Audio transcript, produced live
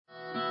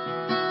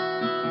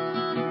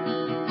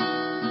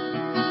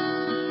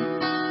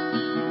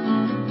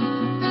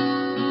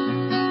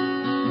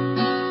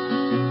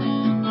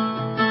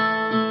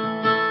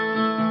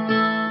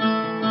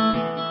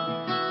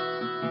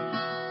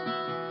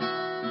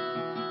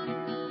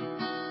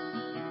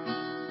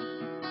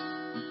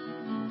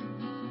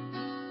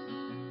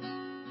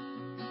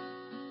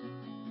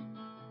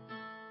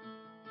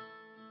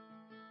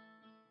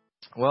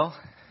Well,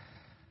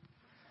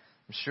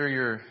 I'm sure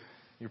you're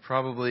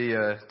probably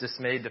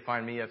dismayed to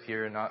find me up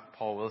here and not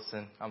Paul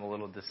Wilson. I'm a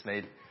little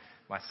dismayed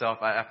myself.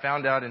 I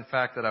found out, in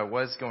fact, that I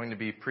was going to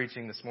be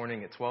preaching this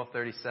morning at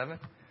 12:37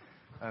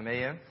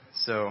 a.m.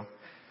 So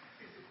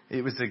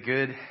it was a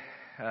good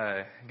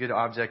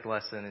object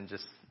lesson and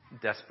just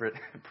desperate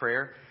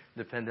prayer,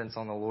 dependence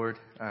on the Lord.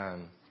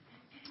 And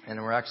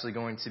we're actually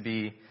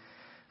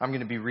I'm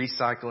going to be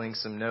recycling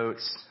some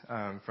notes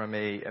from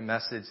a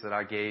message that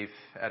I gave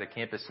at a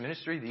campus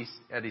ministry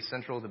at East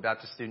Central, the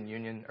Baptist Student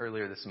Union,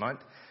 earlier this month.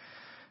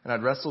 And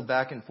I'd wrestled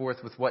back and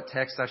forth with what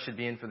text I should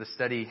be in for the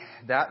study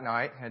that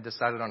night. I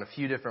decided on a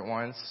few different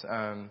ones.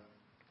 The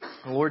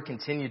Lord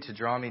continued to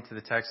draw me to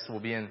the text we'll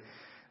be in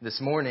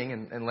this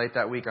morning. And late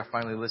that week, I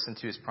finally listened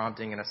to His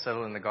prompting and I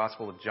settled in the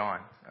Gospel of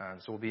John.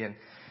 So we'll be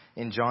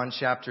in John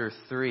chapter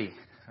 3.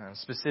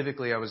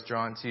 Specifically, I was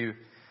drawn to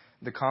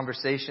the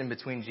conversation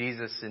between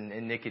Jesus and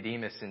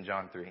Nicodemus in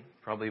John 3.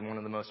 Probably one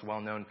of the most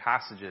well-known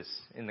passages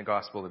in the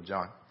Gospel of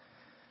John.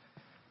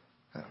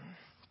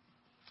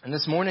 And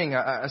this morning,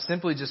 I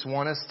simply just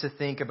want us to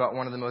think about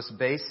one of the most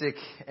basic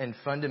and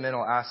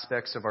fundamental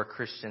aspects of our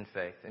Christian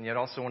faith, and yet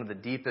also one of the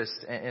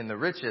deepest and the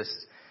richest,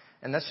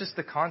 and that's just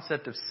the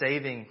concept of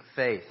saving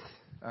faith.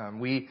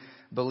 We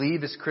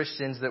believe as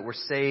Christians that we're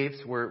saved,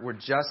 we're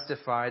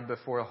justified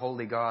before a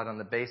holy God on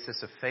the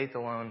basis of faith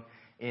alone,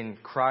 in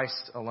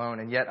Christ alone.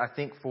 And yet I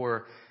think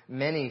for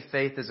many,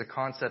 faith is a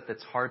concept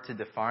that's hard to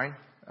define.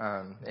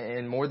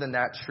 And more than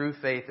that, true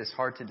faith is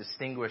hard to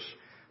distinguish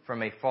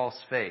from a false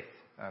faith.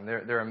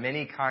 There are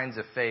many kinds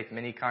of faith,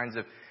 many kinds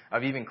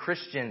of even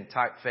Christian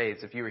type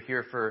faiths. If you were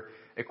here for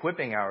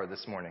equipping hour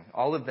this morning,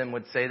 all of them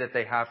would say that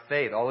they have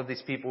faith. All of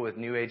these people with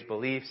New Age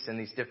beliefs and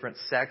these different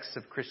sects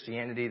of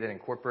Christianity that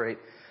incorporate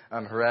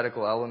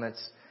heretical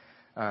elements.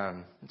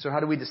 So how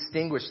do we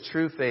distinguish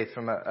true faith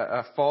from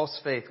a false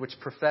faith which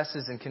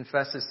professes and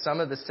confesses some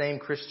of the same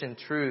Christian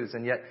truths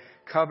and yet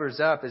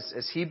covers up,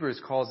 as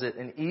Hebrews calls it,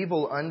 an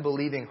evil,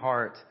 unbelieving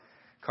heart,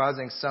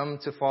 causing some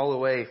to fall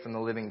away from the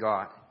living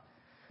God?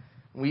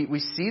 We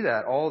see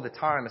that all the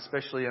time,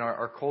 especially in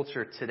our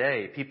culture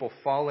today. People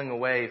falling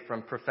away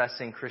from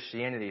professing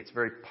Christianity. It's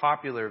very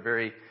popular,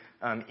 very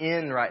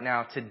in right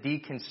now to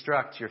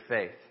deconstruct your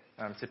faith,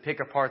 to pick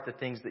apart the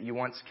things that you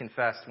once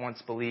confessed,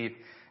 once believed,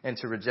 and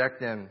to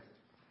reject them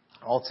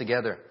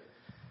altogether.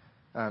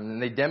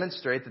 And they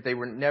demonstrate that they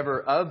were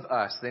never of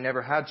us. They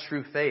never had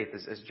true faith,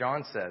 as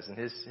John says in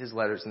his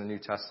letters in the New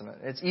Testament.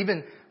 It's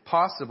even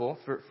possible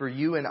for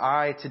you and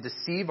I to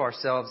deceive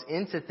ourselves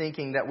into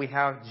thinking that we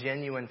have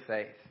genuine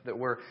faith, that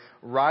we're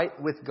right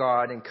with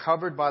God and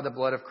covered by the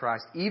blood of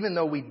Christ, even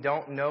though we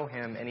don't know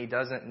Him and He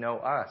doesn't know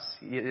us.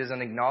 He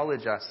doesn't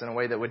acknowledge us in a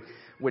way that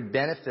would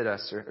benefit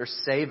us or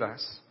save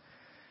us.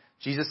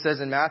 Jesus says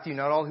in Matthew,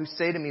 "Not all who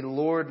say to me,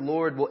 'Lord,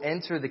 Lord,' will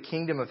enter the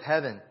kingdom of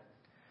heaven."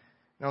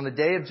 And on the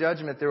day of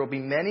judgment, there will be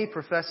many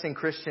professing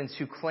Christians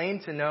who claim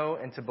to know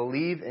and to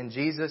believe in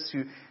Jesus,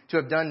 to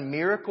have done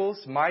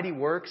miracles, mighty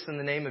works in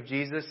the name of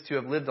Jesus, to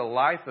have lived a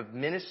life of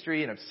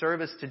ministry and of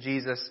service to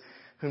Jesus,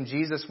 whom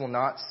Jesus will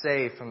not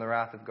save from the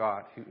wrath of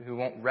God, who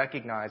won't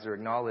recognize or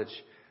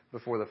acknowledge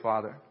before the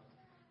Father.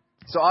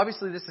 So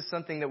obviously this is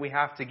something that we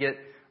have to get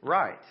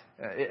right.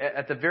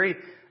 At the very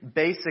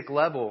basic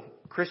level,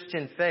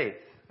 Christian faith,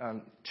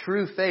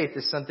 true faith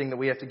is something that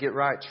we have to get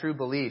right, true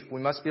belief.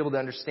 We must be able to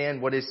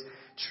understand what is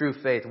true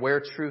faith, where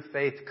true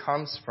faith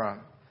comes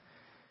from.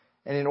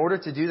 And in order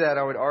to do that,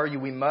 I would argue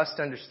we must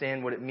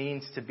understand what it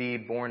means to be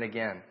born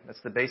again.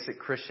 That's the basic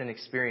Christian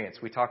experience.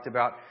 We talked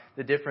about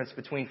the difference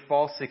between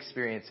false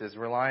experiences,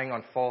 relying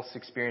on false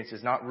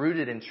experiences, not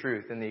rooted in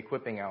truth in the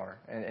equipping hour,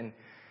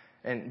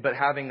 but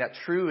having that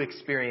true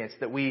experience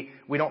that we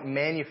don't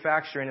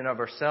manufacture in and of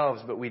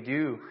ourselves, but we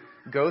do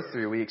go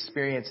through, we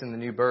experience in the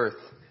new birth.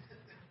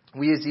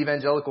 We as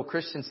evangelical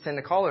Christians tend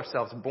to call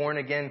ourselves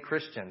born-again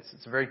Christians.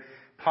 It's a very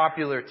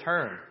popular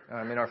term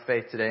in our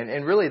faith today.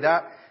 And really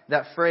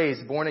that phrase,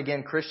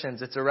 born-again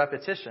Christians, it's a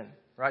repetition,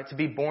 right? To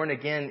be born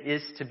again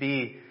is to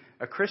be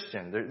a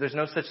Christian. There's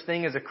no such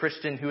thing as a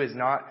Christian who is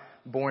not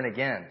born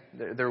again.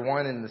 They're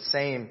one and the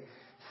same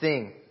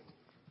thing.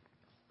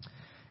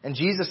 And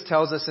Jesus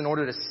tells us in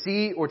order to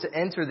see or to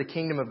enter the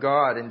kingdom of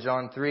God in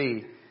John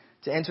 3,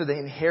 to enter the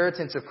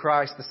inheritance of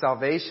Christ, the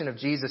salvation of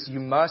Jesus, you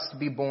must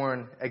be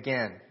born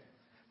again.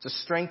 It's a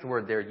strength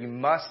word there. You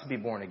must be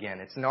born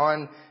again. It's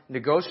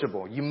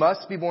non-negotiable. You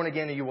must be born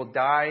again or you will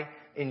die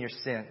in your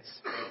sins.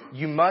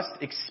 You must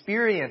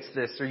experience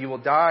this or you will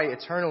die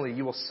eternally.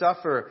 You will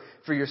suffer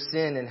for your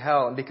sin in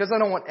hell. And because I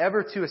don't want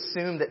ever to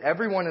assume that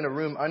everyone in a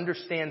room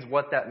understands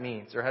what that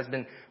means or has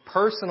been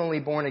personally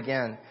born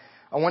again,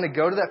 I want to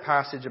go to that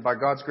passage and by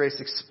God's grace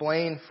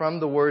explain from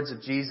the words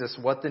of Jesus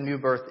what the new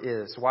birth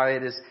is, why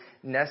it is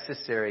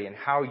necessary, and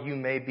how you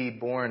may be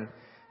born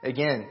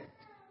again.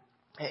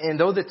 And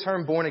though the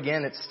term born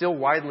again, it's still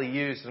widely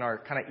used in our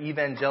kind of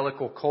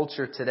evangelical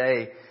culture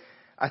today,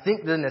 I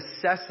think the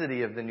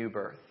necessity of the new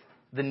birth,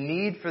 the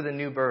need for the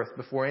new birth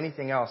before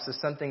anything else is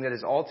something that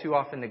is all too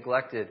often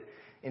neglected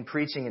in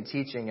preaching and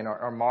teaching in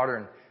our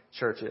modern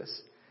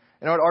churches.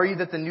 And I would argue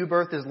that the new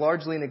birth is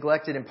largely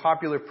neglected in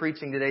popular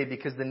preaching today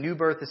because the new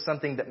birth is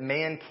something that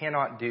man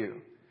cannot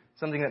do,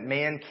 something that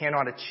man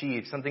cannot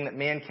achieve, something that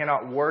man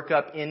cannot work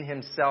up in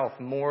himself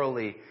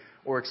morally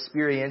or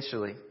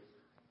experientially.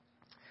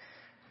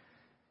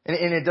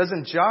 And it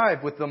doesn't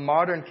jive with the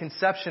modern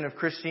conception of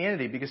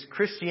Christianity, because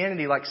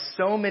Christianity, like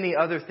so many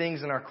other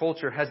things in our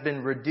culture, has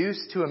been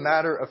reduced to a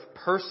matter of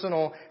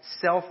personal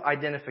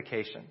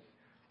self-identification,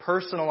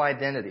 personal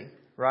identity,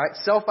 right?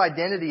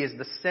 Self-identity is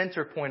the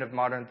center point of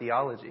modern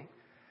theology.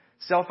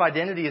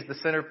 Self-identity is the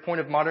center point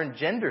of modern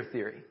gender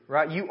theory,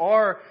 right? You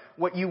are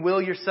what you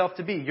will yourself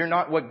to be. You're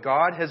not what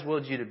God has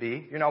willed you to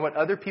be. You're not what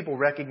other people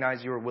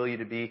recognize you or will you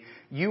to be.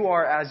 You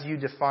are as you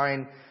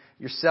define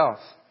yourself.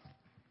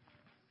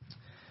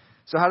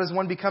 So how does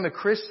one become a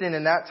Christian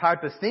in that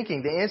type of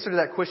thinking? The answer to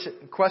that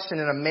question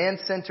in a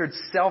man-centered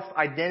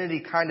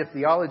self-identity kind of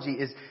theology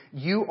is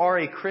you are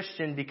a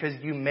Christian because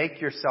you make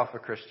yourself a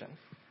Christian.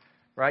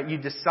 Right? You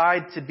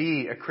decide to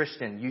be a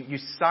Christian. You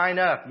sign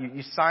up.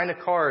 You sign a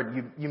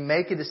card. You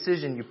make a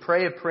decision. You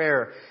pray a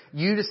prayer.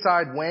 You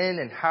decide when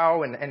and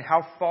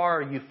how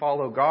far you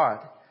follow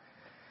God.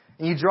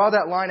 And you draw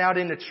that line out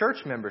into church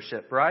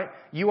membership, right?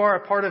 You are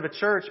a part of a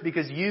church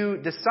because you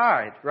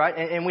decide, right?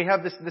 And we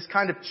have this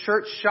kind of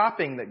church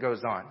shopping that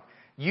goes on.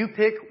 You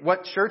pick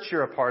what church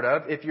you're a part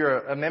of, if you're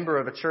a member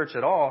of a church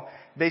at all,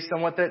 based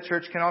on what that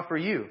church can offer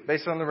you,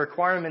 based on the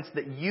requirements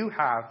that you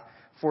have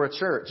for a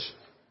church.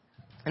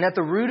 And at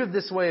the root of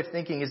this way of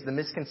thinking is the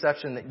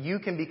misconception that you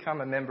can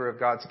become a member of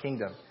God's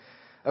kingdom,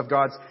 of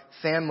God's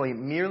family,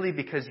 merely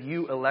because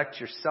you elect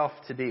yourself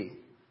to be.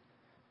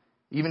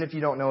 Even if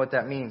you don't know what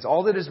that means.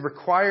 All that is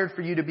required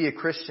for you to be a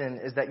Christian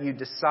is that you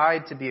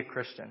decide to be a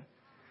Christian.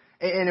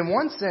 And in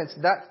one sense,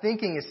 that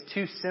thinking is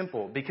too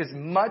simple, because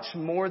much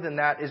more than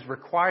that is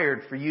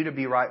required for you to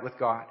be right with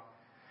God.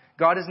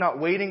 God is not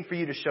waiting for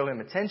you to show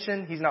Him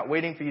attention. He's not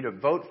waiting for you to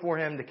vote for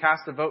Him, to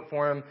cast a vote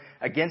for Him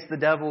against the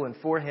devil and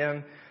for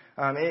Him.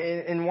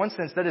 In one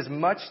sense, that is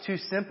much too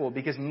simple,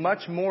 because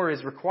much more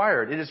is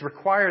required. It is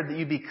required that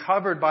you be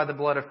covered by the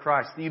blood of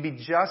Christ, that you be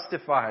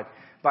justified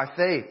by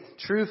faith,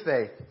 true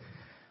faith.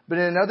 But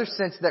in another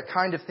sense, that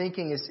kind of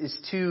thinking is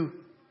too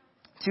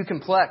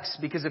complex,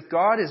 because if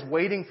God is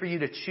waiting for you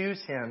to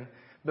choose Him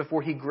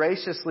before He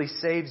graciously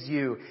saves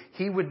you,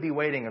 He would be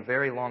waiting a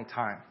very long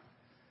time.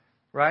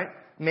 Right?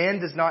 Man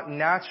does not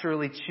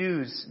naturally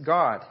choose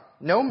God.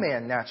 No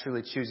man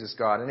naturally chooses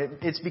God. And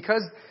it's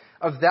because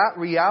of that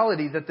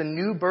reality that the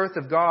new birth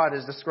of God,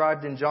 as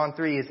described in John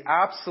 3, is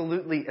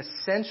absolutely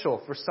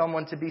essential for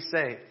someone to be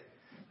saved.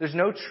 There's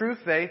no true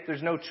faith,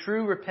 there's no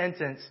true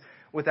repentance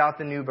without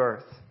the new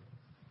birth.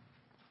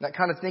 That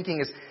kind of thinking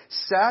has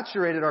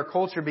saturated our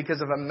culture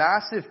because of a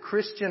massive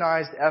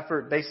Christianized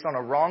effort based on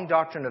a wrong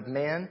doctrine of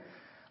man,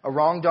 a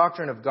wrong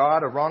doctrine of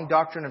God, a wrong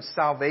doctrine of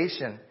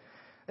salvation.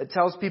 It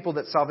tells people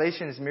that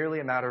salvation is merely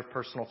a matter of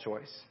personal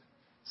choice.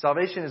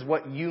 Salvation is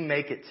what you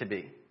make it to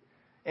be.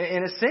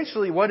 And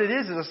essentially what it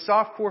is a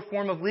soft-core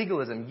form of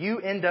legalism. You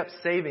end up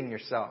saving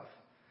yourself.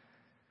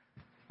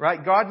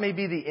 Right? God may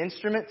be the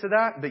instrument to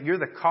that, but you're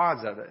the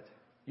cause of it.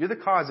 You're the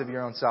cause of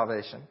your own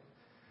salvation.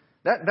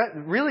 That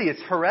really is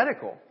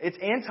heretical. It's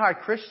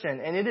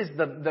anti-Christian, and it is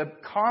the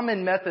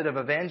common method of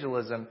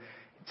evangelism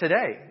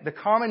today. The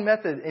common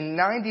method in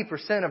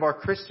 90% of our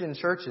Christian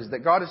churches, that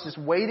God is just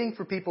waiting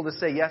for people to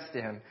say yes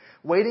to Him,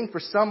 waiting for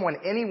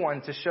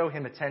anyone to show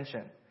Him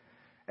attention,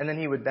 and then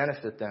He would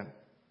benefit them.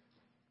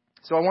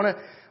 So I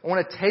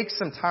want to take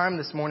some time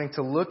this morning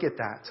to look at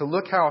that, to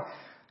look how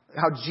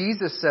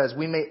Jesus says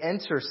we may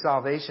enter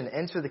salvation,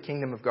 enter the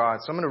kingdom of God.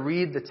 So I'm going to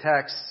read the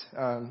text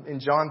in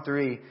John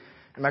 3.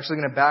 I'm actually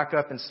going to back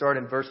up and start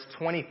in verse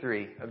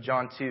 23 of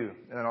John 2,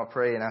 and then I'll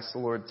pray and ask the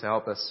Lord to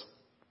help us.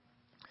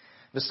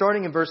 But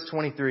starting in verse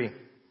 23,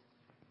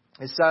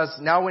 it says,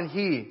 "Now when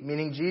He,"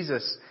 meaning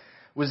Jesus,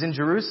 "was in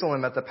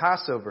Jerusalem at the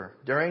Passover,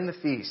 during the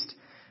feast,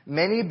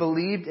 many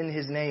believed in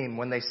His name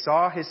when they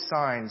saw His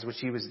signs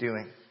which He was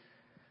doing.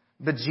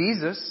 But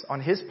Jesus,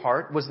 on His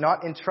part, was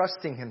not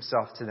entrusting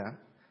Himself to them,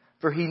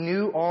 for He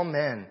knew all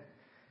men,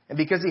 and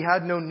because He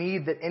had no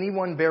need that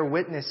anyone bear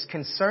witness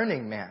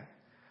concerning man,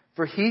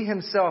 for He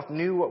Himself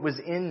knew what was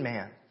in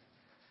man.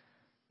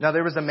 Now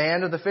there was a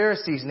man of the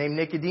Pharisees named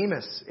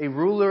Nicodemus, a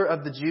ruler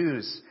of the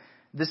Jews.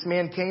 This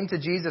man came to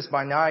Jesus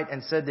by night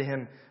and said to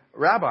Him,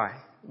 'Rabbi,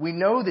 we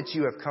know that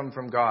you have come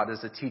from God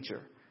as a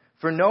teacher,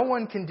 for no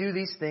one can do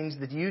these things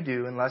that you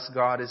do unless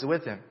God is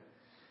with him.'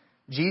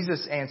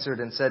 Jesus answered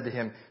and said to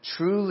him,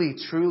 'Truly,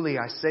 truly,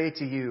 I say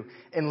to you,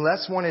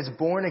 unless one is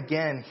born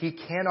again, he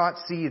cannot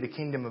see the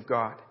kingdom of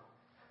God.'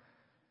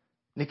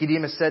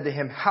 Nicodemus said to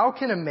Him, 'How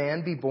can a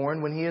man be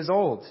born when he is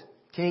old?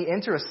 Can he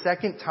enter a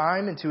second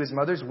time into his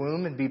mother's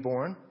womb and be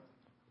born?'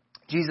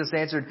 Jesus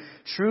answered,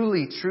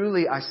 'Truly,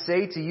 truly, I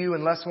say to you,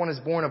 unless one is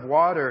born of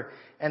water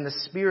and the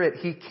Spirit,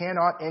 he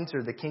cannot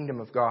enter the kingdom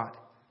of God.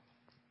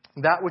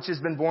 That which has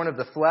been born of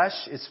the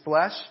flesh is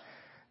flesh.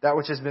 That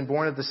which has been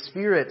born of the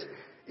Spirit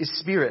is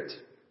spirit.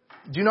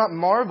 Do not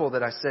marvel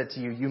that I said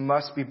to you, you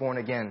must be born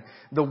again.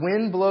 The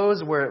wind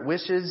blows where it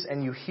wishes,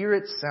 and you hear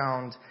its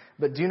sound,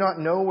 but do not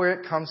know where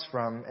it comes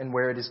from and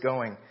where it is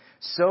going.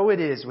 So it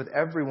is with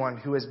everyone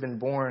who has been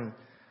born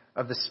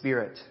of the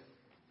Spirit.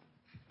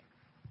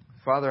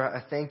 Father,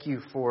 I thank you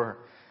for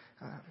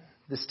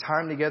this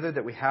time together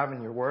that we have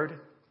in your word.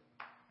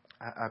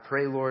 I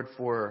pray, Lord,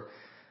 for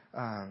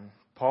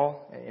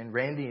Paul and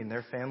Randy and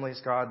their families,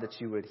 God,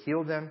 that you would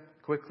heal them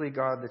quickly,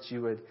 God, that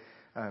you would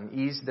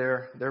ease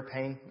their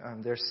pain,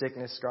 their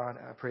sickness, God.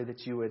 I pray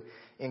that you would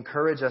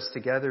encourage us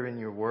together in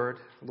your word,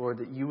 Lord,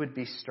 that you would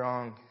be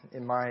strong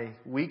in my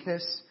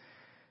weakness.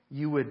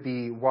 You would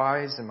be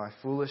wise in my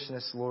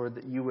foolishness, Lord,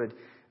 that you would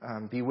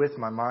be with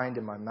my mind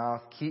and my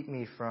mouth. Keep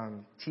me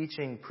from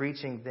teaching,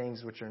 preaching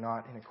things which are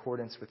not in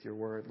accordance with your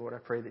word. Lord, I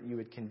pray that you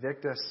would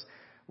convict us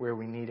where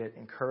we need it,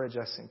 encourage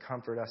us and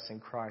comfort us in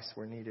Christ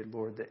where needed,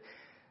 Lord, that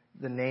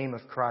the name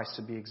of Christ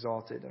would be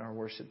exalted in our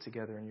worship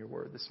together in your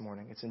word this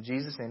morning. It's in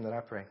Jesus' name that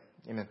I pray.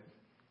 Amen.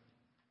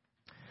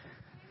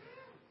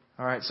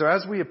 All right, so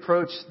as we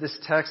approach this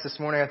text this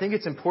morning, I think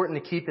it's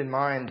important to keep in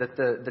mind that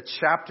the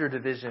chapter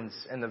divisions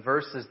and the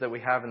verses that we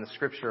have in the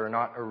Scripture are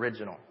not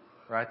original,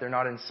 right? They're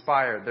not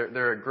inspired.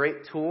 They're a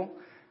great tool.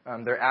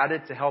 They're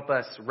added to help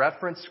us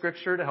reference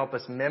Scripture, to help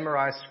us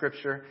memorize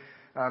Scripture.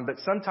 But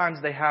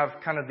sometimes they have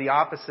kind of the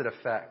opposite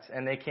effect,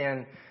 and they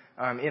can,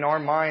 in our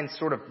minds,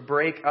 sort of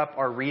break up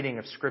our reading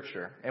of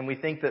Scripture. And we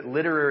think that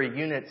literary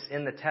units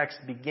in the text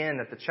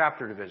begin at the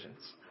chapter divisions.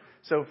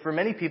 So for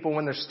many people,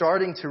 when they're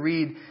starting to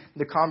read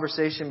the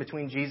conversation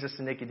between Jesus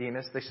and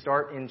Nicodemus, they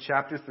start in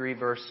chapter 3,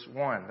 verse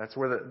 1. That's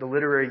where the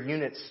literary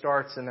unit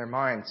starts in their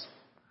minds.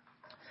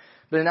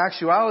 But in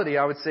actuality,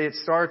 I would say it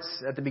starts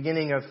at the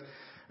beginning of,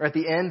 or at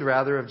the end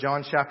rather, of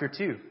John chapter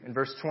 2, in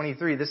verse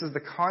 23. This is the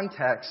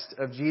context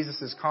of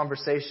Jesus'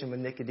 conversation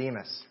with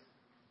Nicodemus.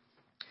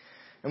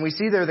 And we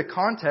see there the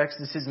context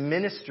is his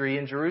ministry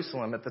in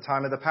Jerusalem at the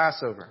time of the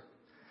Passover.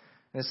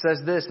 And it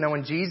says this, "Now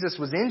when Jesus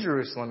was in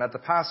Jerusalem at the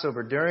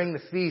Passover during the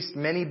feast,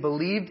 many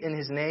believed in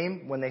his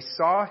name when they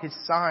saw his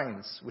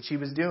signs, which he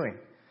was doing.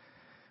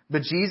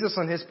 But Jesus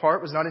on his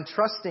part was not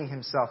entrusting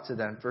himself to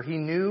them, for he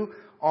knew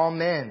all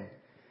men.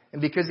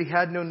 And because he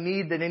had no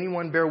need that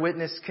anyone bear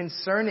witness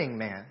concerning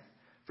man,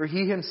 for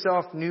he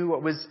himself knew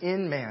what was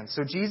in man."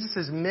 So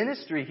Jesus'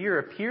 ministry here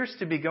appears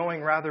to be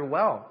going rather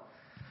well.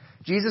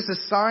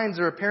 Jesus' signs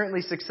are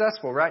apparently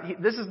successful,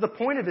 right? This is the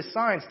point of his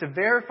signs, to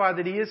verify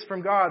that he is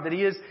from God, that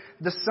he is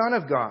the Son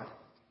of God.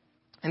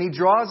 And he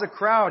draws a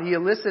crowd. He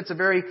elicits a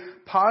very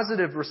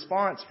positive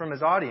response from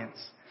his audience.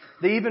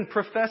 They even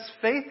profess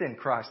faith in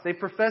Christ. They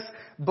profess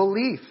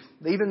belief.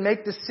 They even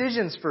make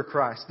decisions for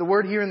Christ. The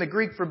word here in the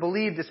Greek for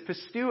believed is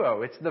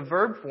pisteuo. It's the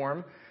verb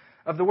form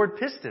of the word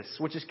pistis,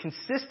 which is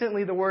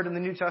consistently the word in the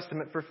New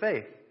Testament for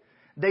faith.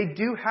 They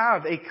do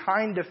have a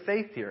kind of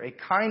faith here, a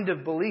kind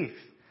of belief.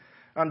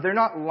 They're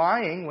not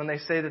lying when they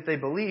say that they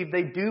believe.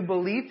 They do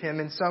believe him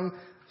in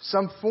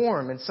some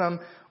form, in some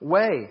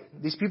way.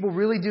 These people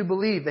really do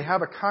believe. They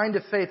have a kind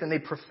of faith, and they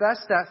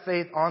profess that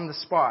faith on the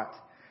spot.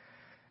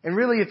 And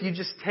really, if you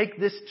just take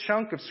this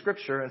chunk of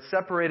Scripture and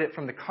separate it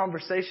from the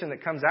conversation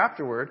that comes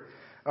afterward,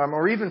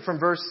 or even from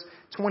verse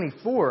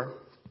 24,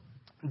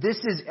 this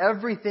is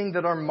everything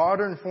that our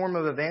modern form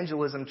of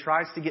evangelism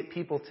tries to get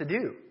people to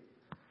do.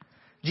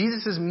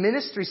 Jesus'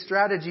 ministry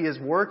strategy is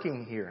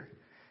working here.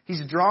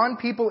 He's drawn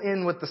people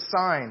in with the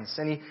signs,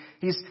 and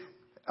he's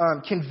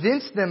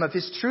convinced them of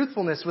his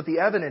truthfulness with the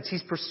evidence.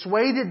 He's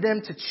persuaded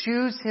them to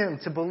choose him,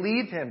 to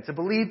believe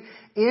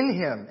in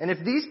him. And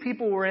if these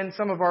people were in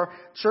some of our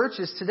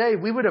churches today,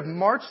 we would have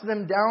marched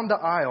them down the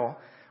aisle.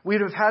 We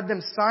would have had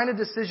them sign a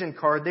decision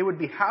card. They would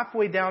be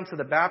halfway down to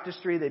the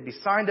baptistry. They'd be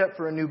signed up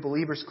for a new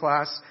believers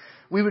class.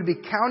 We would be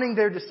counting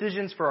their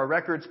decisions for our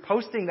records,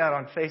 posting that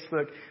on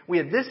Facebook. We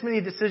had this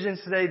many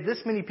decisions today.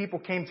 This many people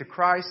came to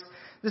Christ.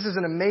 This is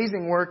an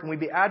amazing work, and we'd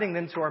be adding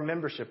them to our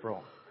membership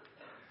roll.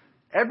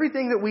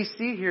 Everything that we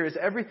see here is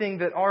everything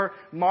that our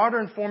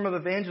modern form of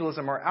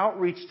evangelism, our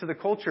outreach to the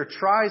culture,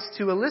 tries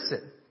to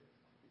elicit.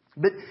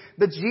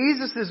 But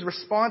Jesus'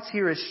 response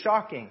here is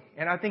shocking,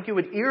 and I think it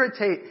would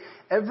irritate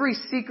every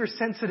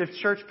seeker-sensitive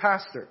church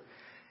pastor.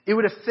 It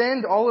would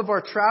offend all of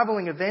our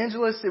traveling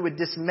evangelists. It would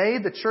dismay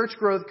the church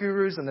growth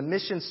gurus and the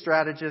mission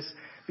strategists,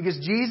 because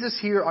Jesus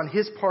here on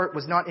his part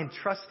was not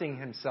entrusting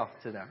himself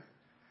to them.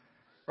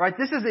 Right?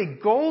 This is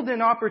a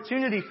golden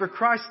opportunity for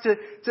Christ to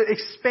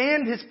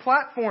expand his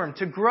platform,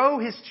 to grow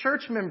his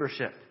church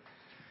membership,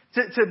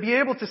 to be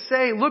able to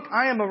say, look,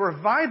 I am a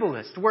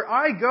revivalist. Where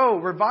I go,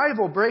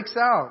 revival breaks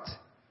out.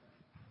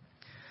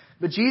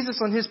 But Jesus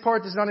on his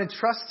part was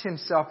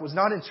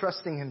not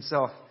entrusting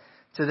himself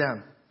to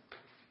them.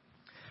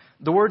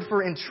 The word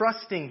for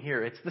entrusting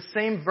here, it's the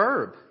same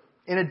verb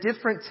in a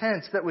different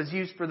tense that was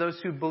used for those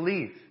who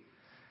believe.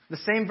 The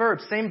same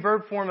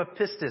verb form of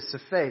pistis,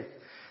 of faith.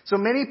 So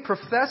many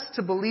profess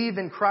to believe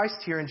in Christ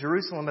here in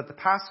Jerusalem at the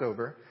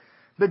Passover,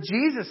 but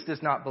Jesus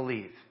does not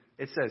believe.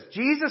 It says,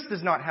 Jesus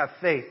does not have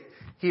faith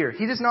here.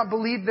 He does not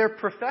believe their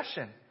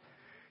profession.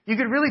 You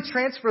could really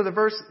transfer the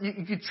verse,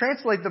 you could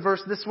translate the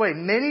verse this way.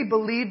 Many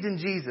believed in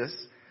Jesus,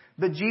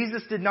 but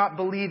Jesus did not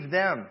believe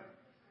them.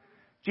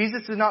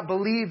 Jesus did not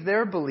believe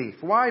their belief.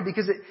 Why?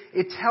 Because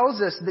it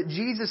tells us that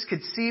Jesus could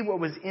see what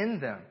was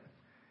in them.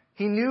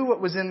 He knew what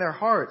was in their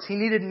hearts. He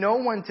needed no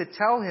one to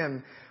tell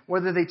him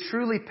whether they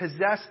truly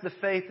possessed the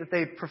faith that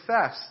they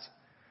professed.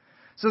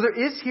 So there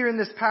is here in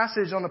this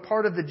passage on the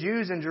part of the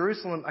Jews in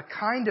Jerusalem a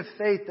kind of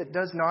faith that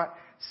does not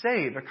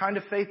save, a kind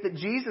of faith that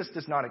Jesus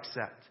does not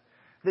accept,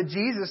 that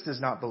Jesus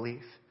does not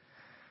believe.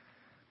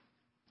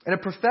 And a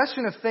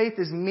profession of faith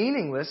is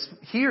meaningless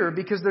here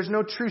because there's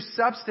no true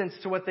substance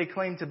to what they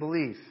claim to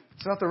believe.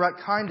 It's not the right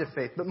kind of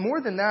faith. But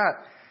more than that,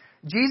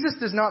 Jesus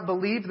does not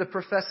believe the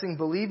professing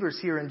believers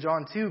here in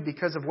John 2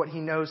 because of what he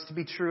knows to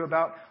be true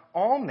about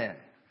all men,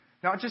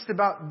 not just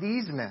about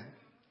these men.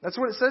 That's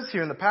what it says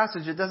here in the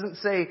passage. It doesn't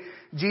say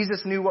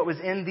Jesus knew what was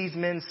in these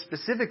men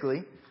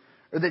specifically,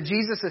 or that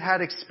Jesus had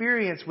had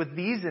experience with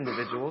these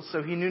individuals,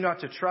 so he knew not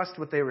to trust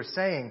what they were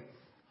saying.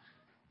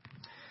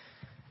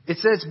 It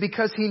says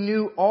because he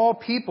knew all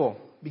people,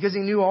 because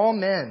he knew all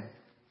men,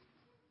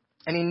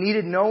 and he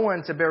needed no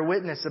one to bear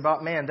witness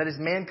about man. That is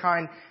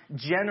mankind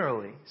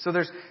generally. So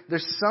there's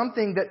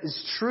something that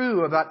is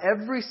true about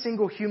every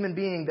single human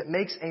being that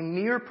makes a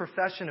mere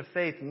profession of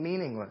faith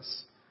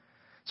meaningless.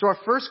 So our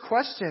first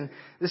question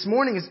this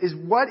morning is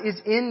what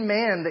is in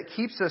man that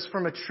keeps us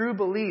from a true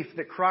belief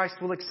that Christ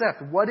will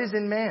accept? What is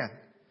in man?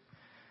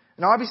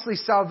 And obviously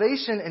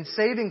salvation and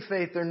saving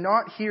faith are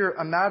not here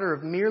a matter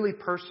of merely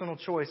personal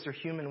choice or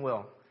human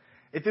will.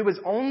 If it was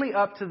only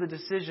up to the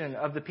decision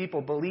of the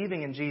people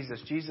believing in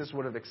Jesus, Jesus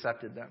would have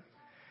accepted them.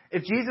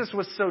 If Jesus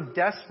was so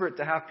desperate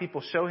to have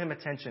people show him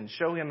attention,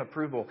 show him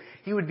approval,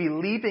 he would be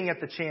leaping at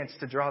the chance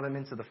to draw them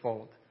into the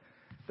fold.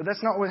 But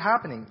that's not what's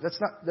happening.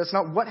 That's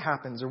not what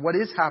happens or what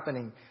is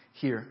happening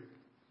here.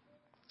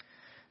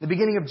 The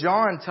beginning of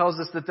John tells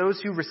us that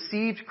those who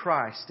received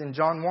Christ in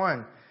John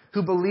 1,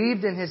 who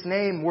believed in his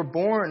name, were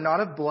born not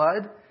of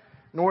blood,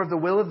 nor of the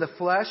will of the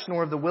flesh,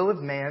 nor of the will of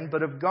man,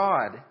 but of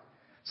God.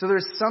 So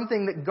there's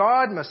something that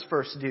God must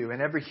first do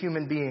in every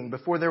human being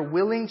before their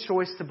willing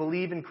choice to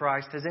believe in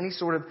Christ has any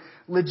sort of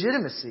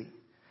legitimacy.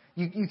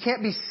 You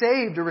can't be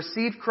saved or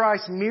receive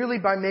Christ merely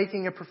by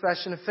making a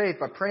profession of faith,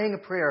 by praying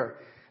a prayer,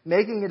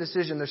 making a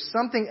decision. There's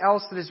something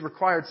else that is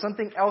required,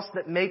 something else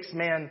that makes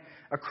man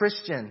a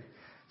Christian,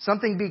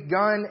 something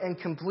begun and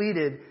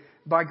completed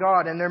by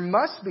God. And there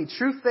must be,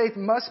 true faith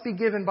must be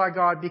given by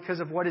God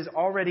because of what is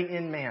already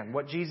in man,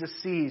 what Jesus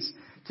sees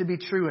to be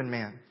true in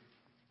man.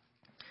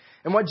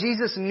 And what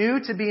Jesus knew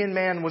to be in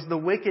man was the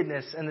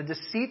wickedness and the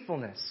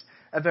deceitfulness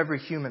of every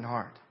human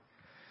heart.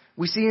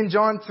 We see in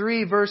John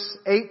 3 verse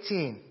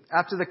 18,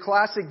 after the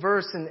classic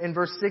verse in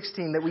verse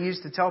 16 that we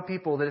used to tell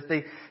people that if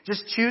they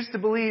just choose to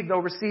believe, they'll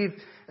receive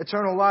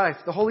eternal life.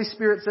 The Holy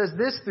Spirit says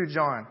this through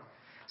John.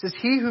 It says,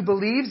 he who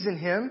believes in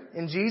him,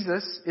 in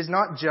Jesus, is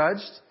not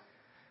judged,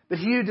 but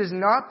he who does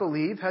not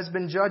believe has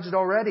been judged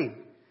already,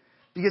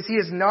 because he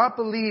has not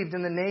believed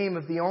in the name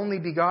of the only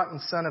begotten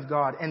Son of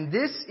God. And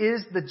this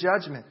is the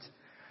judgment,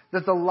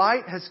 that the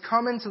light has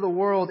come into the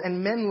world,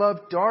 and men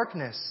love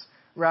darkness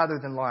rather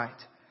than light,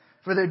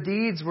 for their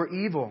deeds were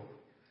evil.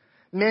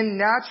 Men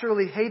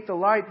naturally hate the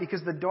light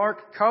because the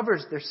dark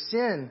covers their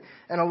sin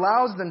and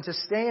allows them to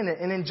stay in it.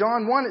 And in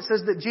John 1 it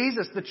says that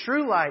Jesus, the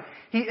true light,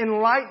 he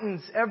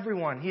enlightens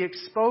everyone. He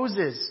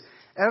exposes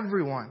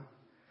everyone.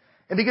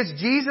 And because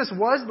Jesus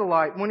was the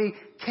light, when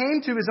he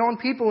came to his own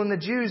people and the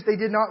Jews, they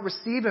did not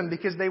receive him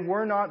because they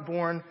were not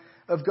born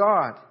of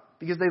God,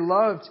 because they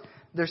loved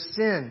their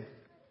sin.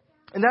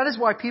 And that is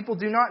why people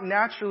do not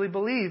naturally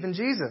believe in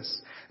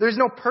Jesus. There's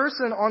no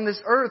person on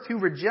this earth who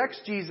rejects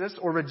Jesus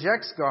or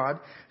rejects God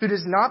who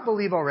does not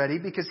believe already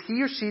because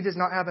he or she does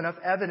not have enough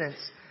evidence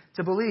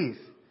to believe.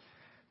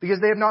 Because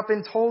they have not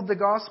been told the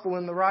gospel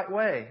in the right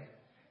way.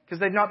 Because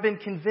they've not been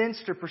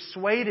convinced or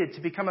persuaded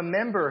to become a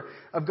member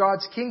of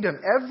God's kingdom.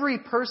 Every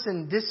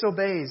person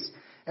disobeys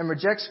and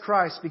rejects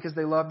Christ because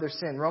they love their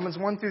sin. Romans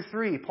 1 through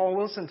 3, Paul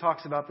Wilson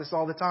talks about this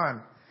all the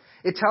time.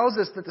 It tells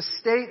us that the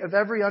state of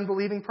every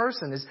unbelieving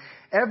person is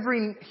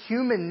every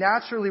human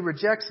naturally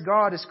rejects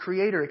God as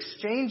creator,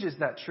 exchanges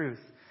that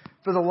truth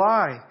for the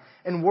lie,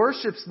 and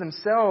worships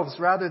themselves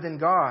rather than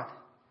God.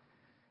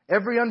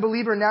 Every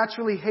unbeliever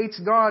naturally hates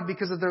God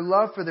because of their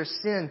love for their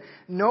sin.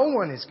 No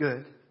one is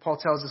good, Paul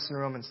tells us in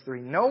Romans 3.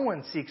 No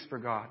one seeks for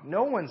God.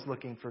 No one's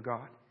looking for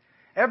God.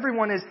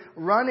 Everyone is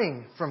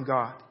running from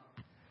God.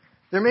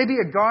 There may be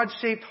a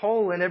God-shaped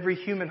hole in every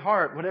human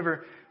heart,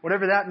 whatever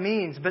that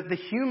means, but the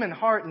human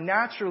heart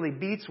naturally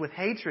beats with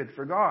hatred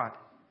for God.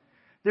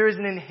 There is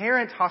an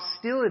inherent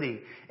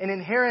hostility, an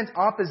inherent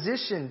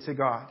opposition to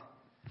God.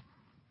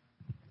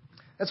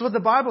 That's what the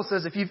Bible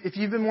says. If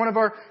you've been in one of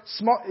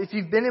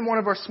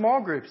our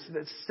small groups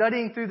that's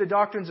studying through the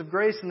doctrines of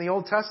grace in the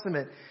Old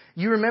Testament,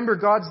 you remember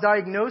God's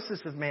diagnosis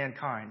of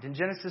mankind in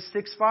Genesis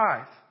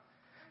 6:5.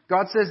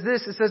 God says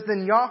this, it says,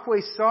 "Then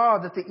Yahweh saw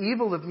that the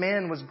evil of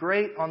man was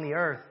great on the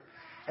earth,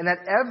 and that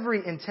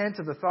every intent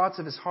of the thoughts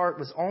of his heart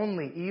was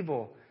only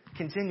evil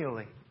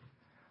continually."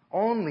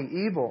 Only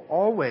evil,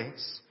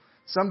 always.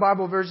 Some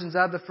Bible versions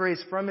add the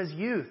phrase, from his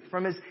youth,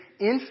 from his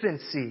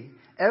infancy.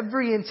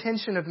 Every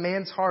intention of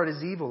man's heart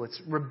is evil.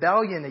 It's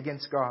rebellion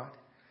against God.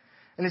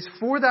 And it's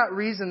for that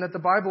reason that the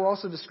Bible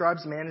also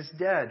describes man as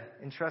dead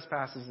in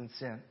trespasses and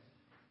sin.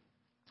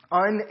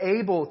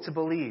 Unable to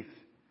believe.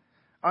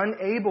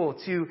 Unable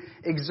to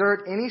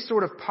exert any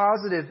sort of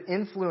positive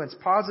influence,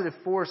 positive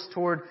force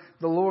toward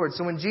the Lord.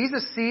 So when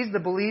Jesus sees the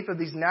belief of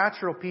these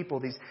natural people,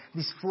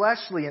 these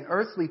fleshly and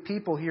earthly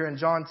people here in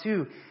John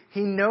 2,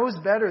 He knows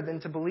better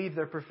than to believe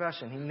their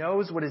profession. He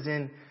knows what is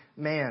in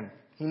man.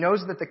 He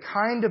knows that the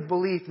kind of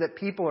belief that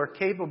people are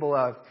capable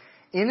of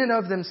in and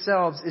of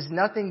themselves is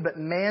nothing but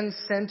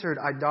man-centered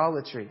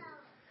idolatry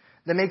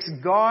that makes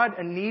God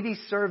a needy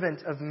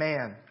servant of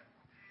man.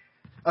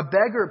 A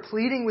beggar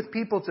pleading with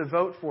people to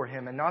vote for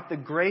him and not the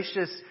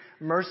gracious,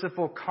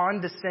 merciful,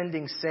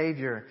 condescending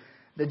Savior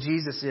that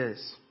Jesus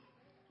is.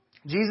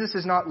 Jesus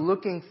is not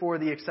looking for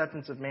the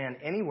acceptance of man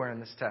anywhere in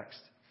this text.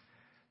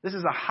 This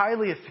is a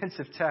highly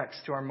offensive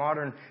text to our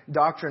modern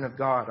doctrine of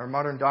God, our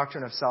modern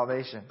doctrine of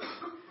salvation.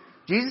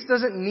 Jesus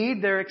doesn't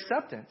need their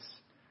acceptance.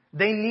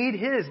 They need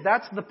His.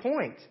 That's the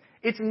point.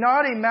 It's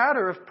not a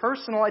matter of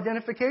personal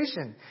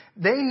identification.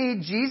 They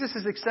need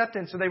Jesus'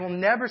 acceptance or they will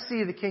never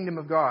see the kingdom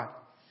of God.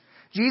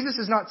 Jesus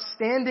is not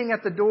standing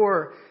at the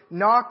door,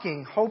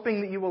 knocking,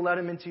 hoping that you will let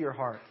Him into your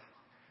heart.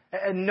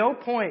 At no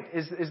point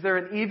is there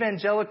an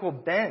evangelical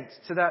bent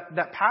to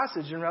that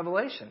passage in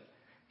Revelation.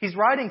 He's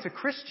writing to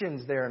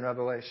Christians there in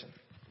Revelation.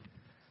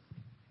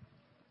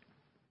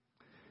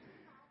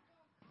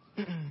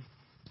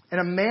 And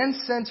a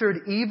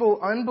man-centered, evil,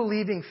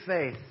 unbelieving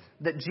faith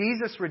that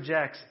Jesus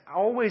rejects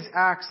always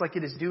acts like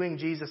it is doing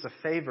Jesus a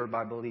favor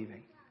by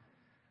believing.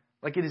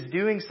 Like it is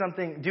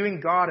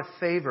doing God a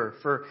favor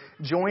for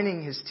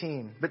joining His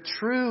team. But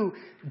true,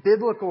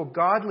 biblical,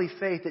 godly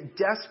faith, it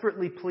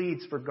desperately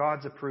pleads for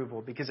God's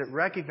approval because it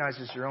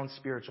recognizes your own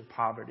spiritual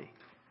poverty.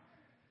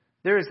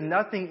 There is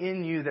nothing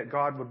in you that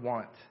God would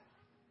want.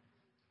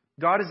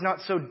 God is not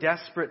so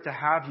desperate to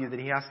have you that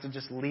He has to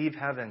just leave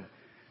heaven.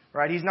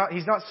 Right? He's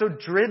not so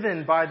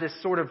driven by this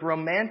sort of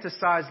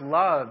romanticized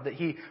love that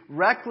He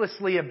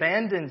recklessly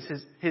abandons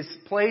his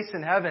place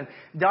in heaven,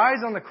 dies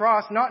on the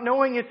cross, not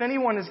knowing if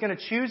anyone is going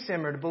to choose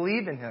Him or to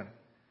believe in Him.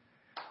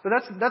 But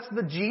that's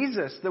the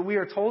Jesus that we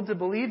are told to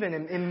believe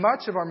in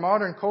much of our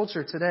modern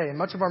culture today, in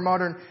much of our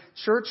modern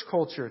church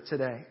culture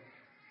today.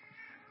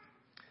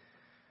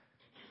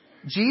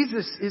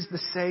 Jesus is the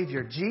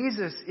Savior.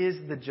 Jesus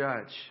is the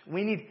Judge.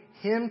 We need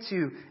Him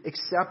to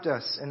accept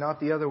us and not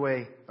the other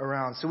way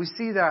around. So we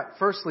see that,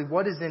 firstly,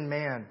 what is in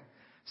man?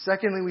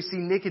 Secondly, we see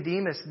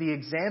Nicodemus, the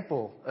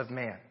example of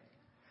man.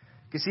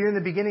 Because here in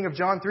the beginning of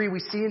John 3,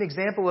 we see an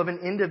example of an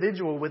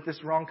individual with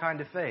this wrong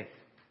kind of faith.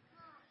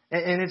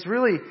 And it's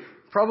really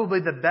probably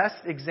the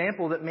best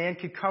example that man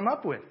could come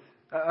up with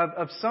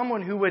of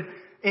someone who would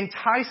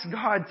entice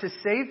God to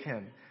save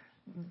him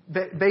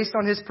based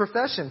on his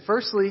profession.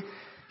 Firstly,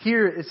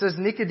 here it says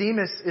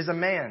Nicodemus is a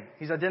man.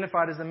 He's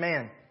identified as a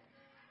man.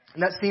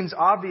 And that seems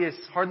obvious,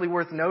 hardly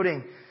worth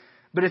noting.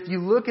 But if you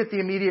look at the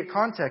immediate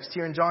context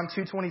here in John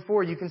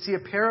 2:24, you can see a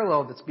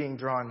parallel that's being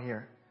drawn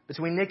here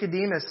between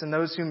Nicodemus and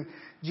those whom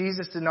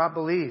Jesus did not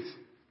believe.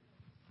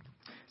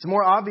 It's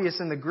more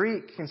obvious in the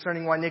Greek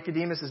concerning why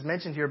Nicodemus is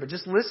mentioned here, but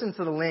just listen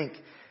to the link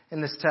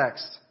in this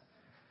text.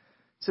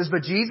 It says,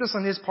 "But Jesus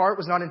on His part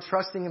was not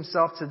entrusting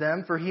Himself to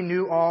them, for He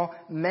knew all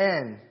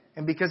men,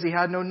 and because He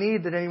had no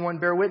need that anyone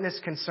bear witness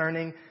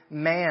concerning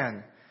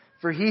man.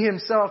 For He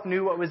Himself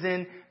knew what was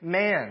in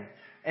man."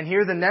 And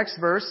here the next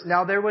verse,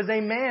 "Now there was a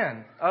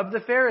man of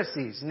the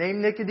Pharisees named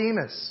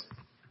Nicodemus."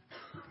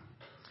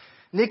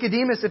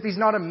 Nicodemus, if he's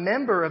not a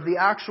member of the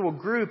actual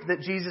group that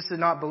Jesus did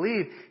not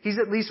believe, he's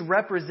at least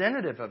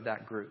representative of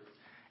that group.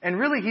 And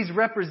really, he's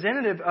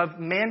representative of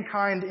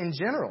mankind in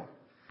general.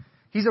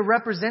 He's a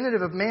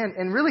representative of man.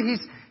 And really,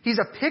 he's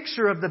a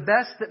picture of the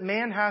best that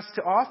man has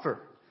to offer.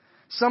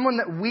 Someone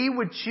that we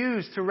would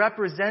choose to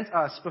represent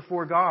us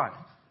before God.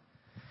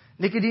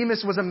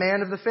 Nicodemus was a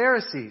man of the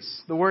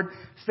Pharisees. The word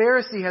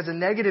Pharisee has a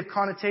negative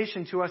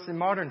connotation to us in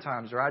modern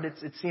times, right?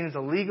 It's seen as a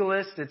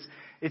legalist.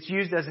 It's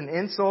used as an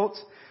insult.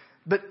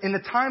 But in the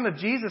time of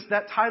Jesus,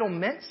 that title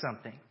meant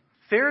something.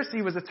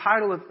 Pharisee was a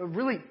title of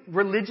really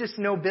religious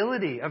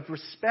nobility, of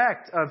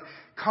respect, of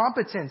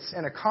competence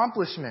and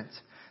accomplishment.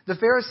 The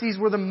Pharisees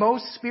were the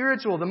most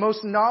spiritual, the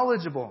most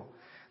knowledgeable,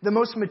 the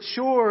most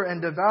mature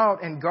and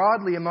devout and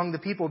godly among the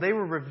people. They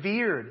were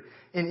revered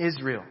in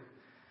Israel.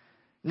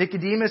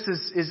 Nicodemus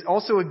is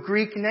also a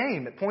Greek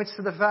name. It points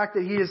to the fact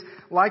that he is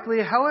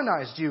likely a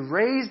Hellenized Jew,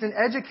 raised and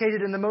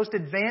educated in the most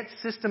advanced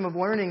system of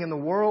learning in the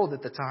world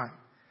at the time.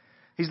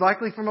 He's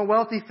likely from a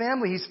wealthy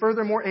family. He's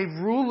furthermore a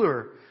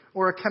ruler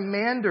or a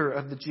commander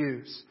of the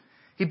Jews.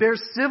 He bears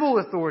civil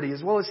authority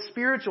as well as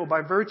spiritual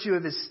by virtue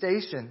of his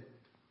station.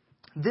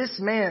 This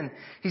man,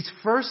 he's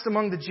first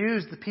among the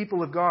Jews, the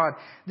people of God.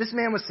 This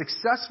man was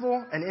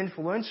successful and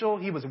influential.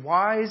 He was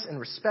wise and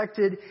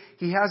respected.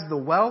 He has the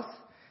wealth.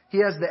 He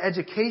has the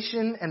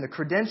education and the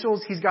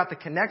credentials. He's got the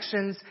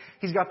connections.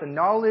 He's got the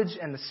knowledge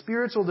and the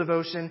spiritual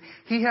devotion.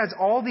 He has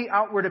all the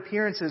outward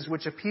appearances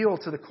which appeal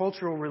to the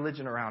cultural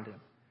religion around him.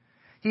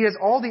 He has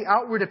all the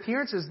outward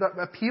appearances that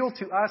appeal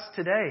to us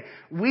today.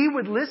 We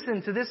would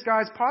listen to this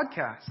guy's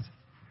podcast.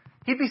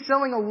 He'd be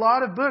selling a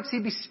lot of books.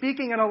 He'd be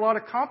speaking at a lot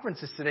of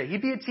conferences today.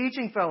 He'd be a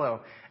teaching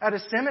fellow at a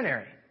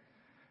seminary.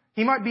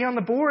 He might be on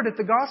the board at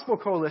the Gospel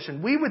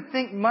Coalition. We would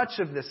think much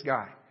of this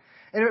guy.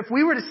 And if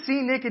we were to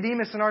see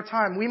Nicodemus in our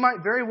time, we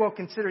might very well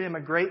consider him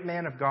a great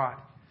man of God.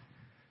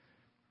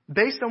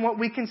 Based on what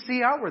we can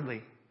see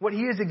outwardly, what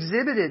he has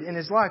exhibited in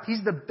his life.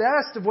 He's the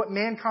best of what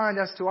mankind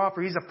has to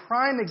offer. He's a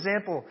prime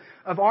example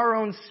of our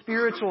own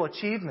spiritual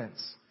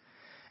achievements.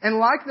 And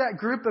like that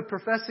group of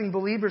professing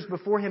believers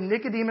before him,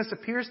 Nicodemus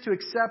appears to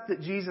accept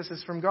that Jesus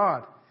is from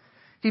God.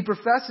 He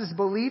professes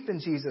belief in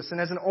Jesus. And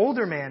as an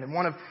older man and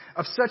one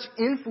of such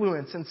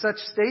influence and such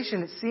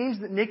station, it seems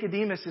that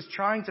Nicodemus is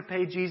trying to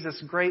pay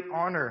Jesus great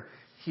honor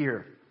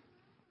here.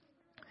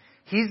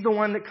 He's the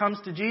one that comes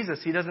to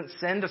Jesus. He doesn't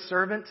send a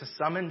servant to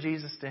summon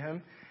Jesus to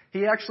him.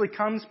 He actually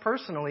comes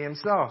personally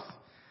himself.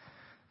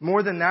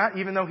 More than that,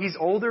 even though he's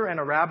older and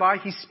a rabbi,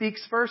 he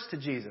speaks first to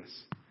Jesus.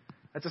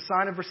 That's a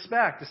sign of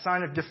respect, a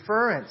sign of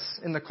deference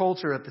in the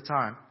culture at the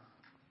time.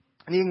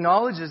 And he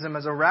acknowledges him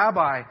as a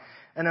rabbi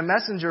and a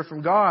messenger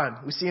from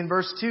God. We see in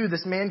verse 2,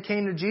 this man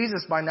came to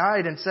Jesus by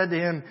night and said to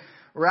him,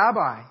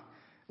 Rabbi,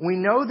 we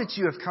know that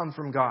you have come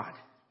from God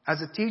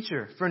as a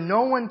teacher, for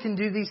no one can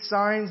do these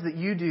signs that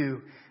you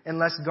do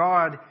unless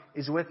God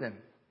is with him.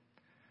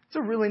 It's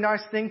a really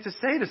nice thing to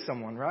say to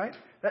someone, right?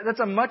 That's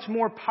a much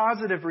more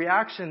positive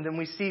reaction than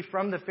we see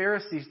from the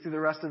Pharisees through the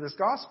rest of this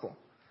gospel.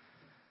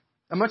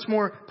 A much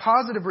more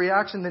positive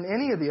reaction than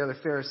any of the other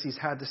Pharisees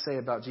had to say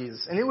about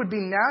Jesus. And it would be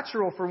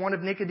natural for one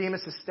of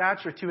Nicodemus'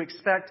 stature to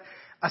expect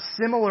a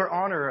similar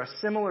honor, a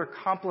similar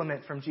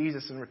compliment from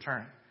Jesus in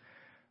return.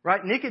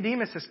 Right?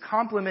 Nicodemus has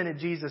complimented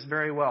Jesus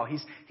very well.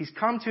 He's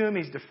come to him,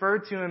 he's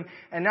deferred to him,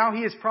 and now he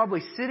is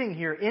probably sitting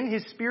here in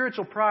his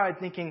spiritual pride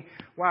thinking,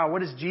 wow,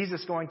 what is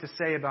Jesus going to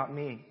say about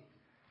me?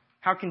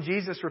 How can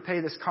Jesus repay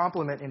this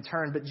compliment in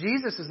turn? But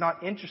Jesus is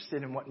not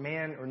interested in what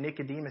man or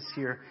Nicodemus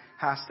here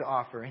has to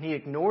offer. And he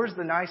ignores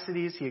the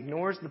niceties, he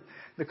ignores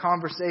the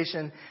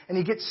conversation, and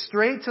he gets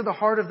straight to the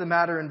heart of the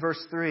matter in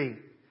verse 3.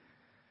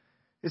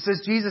 It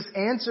says, Jesus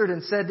answered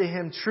and said to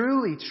him,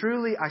 Truly,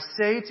 truly, I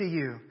say to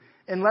you,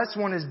 unless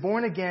one is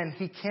born again,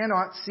 he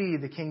cannot see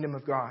the kingdom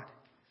of God.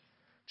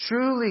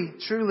 Truly,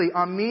 truly,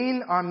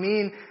 Amen,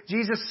 Amen.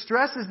 Jesus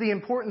stresses the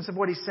importance of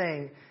what he's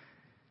saying.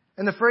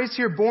 And the phrase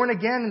here, born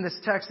again in this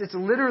text, it's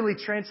literally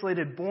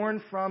translated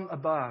born from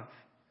above.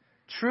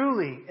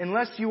 Truly,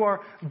 unless you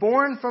are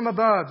born from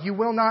above, you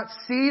will not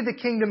see the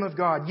kingdom of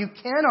God. You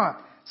cannot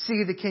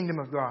see the kingdom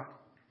of God.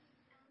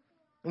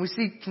 And we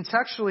see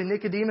contextually,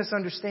 Nicodemus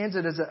understands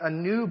it as a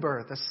new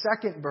birth, a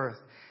second birth.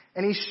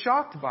 And he's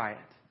shocked by it.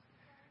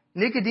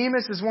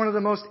 Nicodemus is one of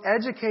the most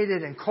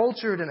educated and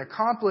cultured and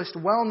accomplished,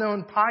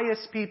 well-known,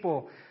 pious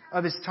people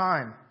of his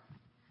time.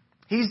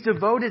 He's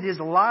devoted his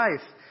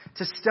life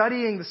to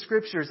studying the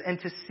Scriptures and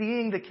to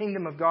seeing the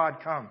kingdom of God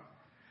come,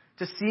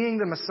 to seeing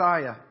the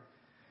Messiah.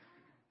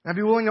 I'd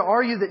be willing to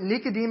argue that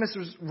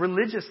Nicodemus'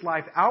 religious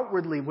life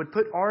outwardly would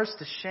put ours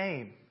to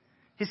shame.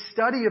 His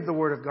study of the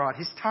Word of God,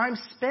 his time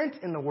spent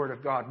in the Word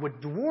of God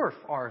would dwarf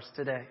ours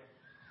today.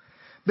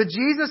 But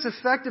Jesus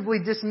effectively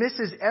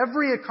dismisses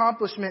every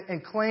accomplishment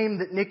and claim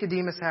that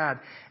Nicodemus had,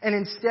 and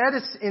instead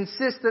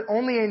insists that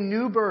only a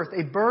new birth,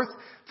 a birth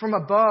from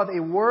above,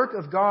 a work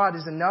of God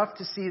is enough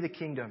to see the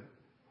kingdom.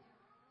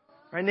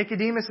 Right?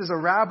 Nicodemus is a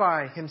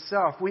rabbi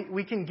himself.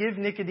 We can give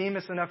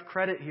Nicodemus enough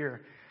credit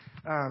here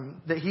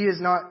that he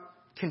is not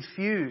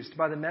confused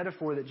by the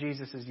metaphor that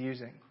Jesus is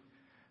using.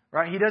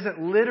 Right? He doesn't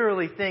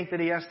literally think that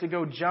he has to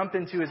go jump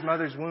into his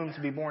mother's womb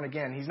to be born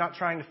again. He's not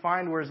trying to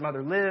find where his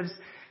mother lives.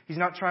 He's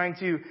not trying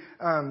to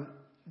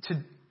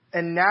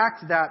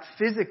enact that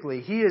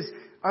physically. He is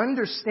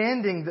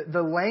understanding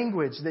the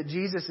language that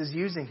Jesus is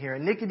using here.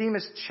 And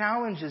Nicodemus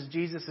challenges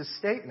Jesus'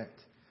 statement.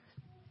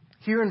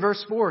 Here in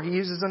verse 4, he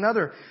uses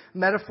another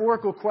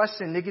metaphorical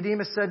question.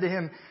 Nicodemus said to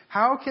him,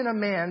 How can a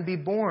man be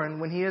born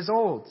when he is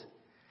old?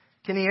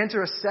 Can he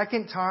enter a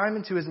second time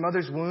into his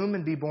mother's womb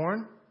and be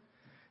born?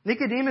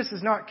 Nicodemus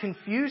is not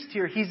confused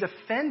here. He's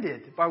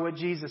offended by what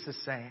Jesus is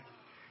saying.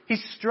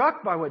 He's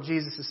struck by what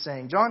Jesus is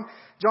saying. John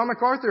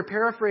MacArthur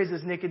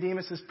paraphrases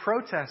Nicodemus'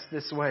 protest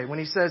this way when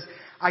he says,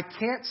 I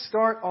can't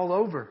start all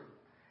over.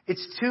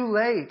 It's too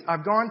late.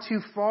 I've gone too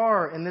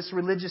far in this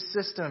religious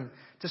system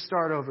to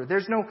start over.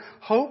 There's no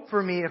hope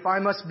for me if I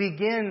must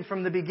begin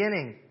from the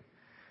beginning.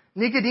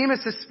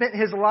 Nicodemus has spent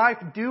his life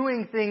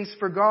doing things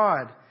for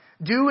God,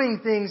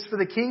 doing things for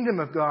the kingdom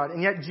of God.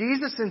 And yet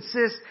Jesus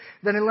insists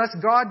that unless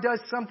God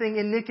does something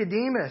in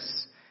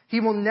Nicodemus,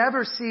 he will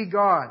never see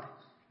God.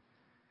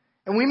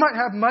 And we might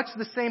have much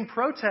the same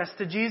protest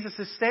to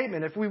Jesus'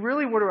 statement if we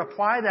really were to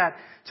apply that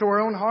to our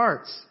own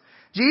hearts.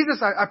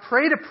 Jesus, I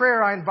prayed a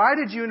prayer, I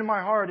invited you into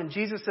my heart, and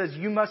Jesus says,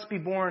 you must be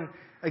born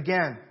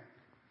again.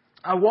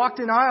 I walked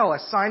an aisle. I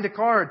signed a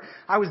card.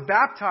 I was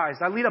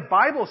baptized. I lead a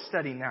Bible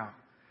study now.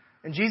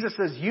 And Jesus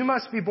says, you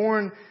must be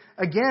born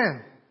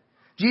again.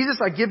 Jesus,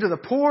 I give to the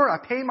poor. I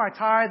pay my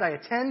tithe. I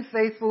attend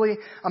faithfully.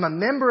 I'm a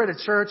member at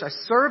a church. I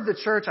serve the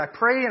church. I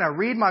pray and I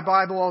read my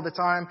Bible all the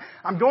time.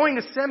 I'm going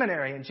to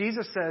seminary. And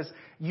Jesus says,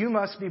 you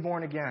must be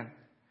born again.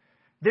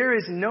 There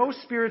is no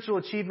spiritual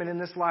achievement in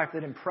this life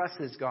that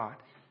impresses God.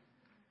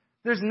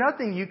 There's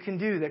nothing you can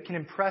do that can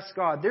impress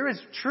God. There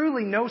is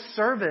truly no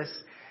service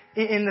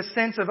in the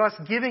sense of us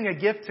giving a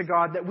gift to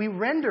God that we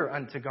render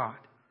unto God.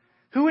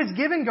 Who has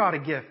given God a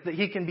gift that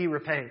He can be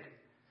repaid?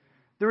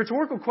 The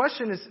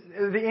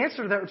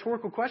answer to that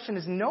rhetorical question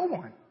is no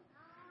one.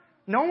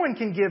 No one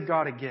can give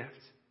God a gift.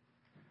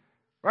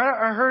 Right?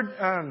 I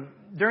heard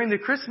during the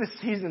Christmas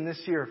season this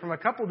year from a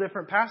couple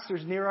different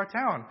pastors near our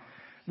town.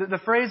 The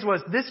phrase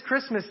was, this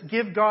Christmas,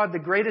 give God the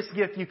greatest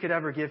gift you could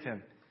ever give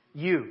Him.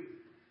 You.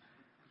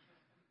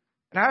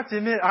 And I have to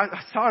admit, I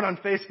saw it on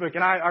Facebook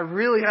and I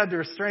really had to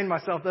restrain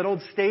myself. That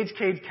old stage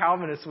cage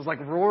Calvinist was like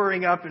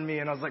roaring up in me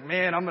and I was like,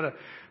 man, I'm gonna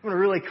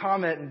really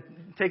comment and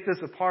take this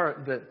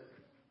apart. But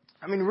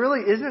I mean,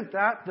 really, isn't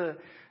that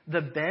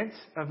the bent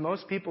of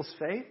most people's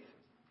faith?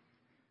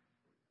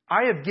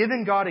 I have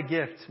given God a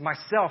gift,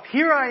 myself.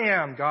 Here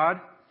I am, God.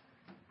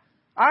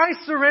 I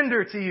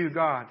surrender to you,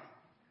 God.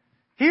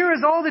 Here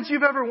is all that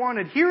you've ever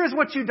wanted. Here is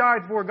what you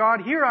died for,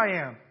 God. Here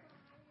I am.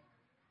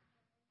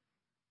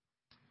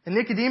 And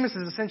Nicodemus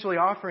is essentially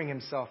offering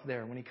himself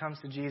there when he comes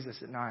to Jesus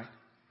at night.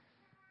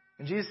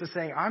 And Jesus is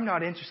saying, I'm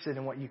not interested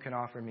in what you can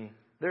offer me.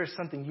 There is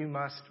something you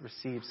must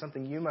receive,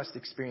 something you must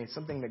experience,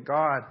 something that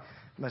God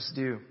must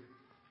do.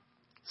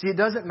 See, it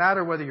doesn't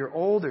matter whether you're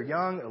old or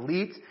young,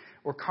 elite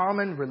or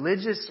common,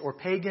 religious or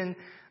pagan,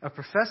 a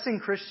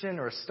professing Christian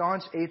or a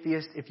staunch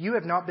atheist. If you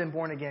have not been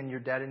born again, you're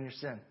dead in your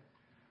sin.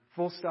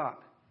 Full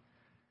stop.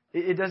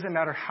 It doesn't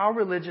matter how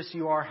religious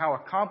you are, how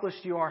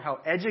accomplished you are, how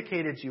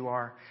educated you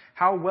are,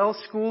 how well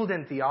schooled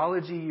in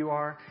theology you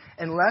are.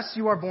 Unless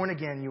you are born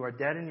again, you are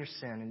dead in your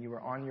sin and you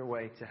are on your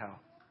way to hell.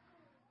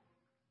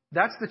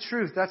 That's the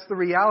truth. That's the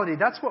reality.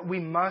 That's what we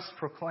must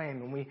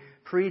proclaim when we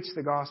preach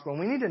the gospel. And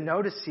we need to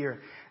notice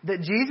here that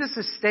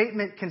Jesus'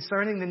 statement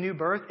concerning the new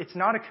birth, it's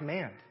not a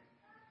command.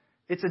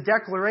 It's a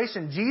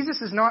declaration.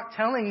 Jesus is not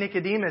telling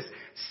Nicodemus,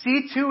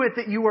 see to it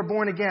that you are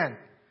born again.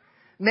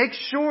 Make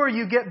sure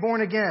you get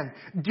born again.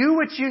 Do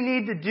what you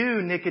need to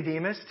do,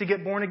 Nicodemus, to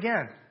get born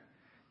again.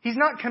 He's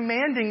not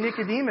commanding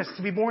Nicodemus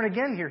to be born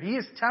again here. He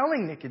is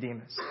telling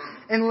Nicodemus,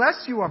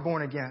 unless you are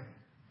born again.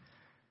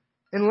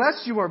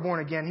 Unless you are born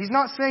again. He's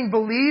not saying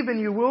believe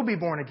and you will be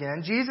born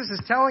again. Jesus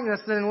is telling us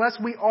that unless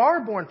we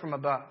are born from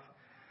above,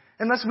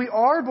 unless we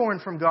are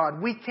born from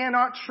God, we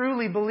cannot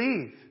truly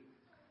believe.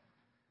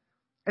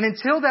 And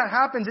until that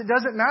happens, it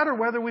doesn't matter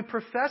whether we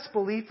profess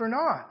belief or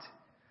not.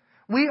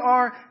 We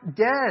are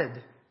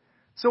dead.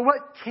 So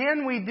what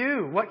can we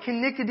do? What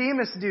can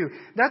Nicodemus do?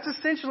 That's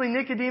essentially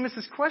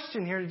Nicodemus'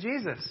 question here to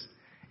Jesus.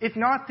 If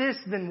not this,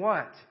 then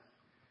what?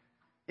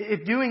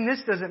 If doing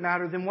this doesn't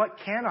matter, then what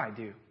can I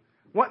do?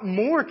 What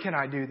more can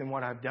I do than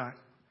what I've done?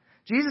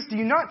 Jesus, do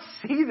you not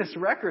see this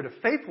record of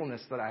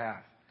faithfulness that I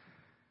have?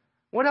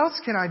 What else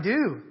can I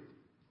do?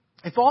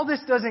 If all this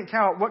doesn't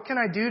count, what can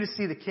I do to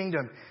see the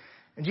kingdom?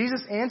 And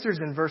Jesus answers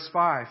in verse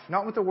 5,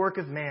 not with the work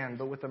of man,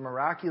 but with the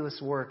miraculous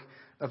work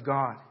of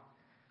God.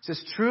 It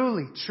says,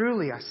 truly,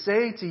 truly, I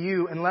say to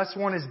you, unless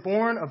one is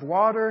born of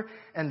water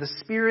and the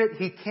Spirit,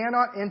 he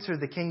cannot enter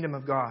the kingdom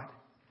of God.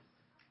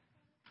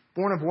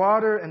 Born of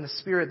water and the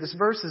Spirit. This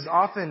verse is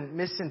often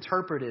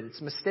misinterpreted.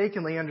 It's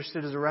mistakenly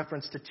understood as a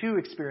reference to two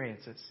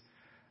experiences.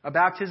 A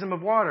baptism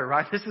of water,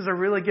 right? This is a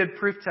really good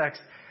proof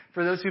text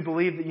for those who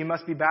believe that you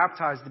must be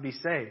baptized to be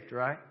saved,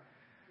 right?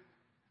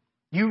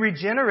 You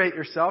regenerate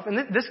yourself, and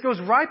this goes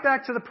right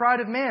back to the pride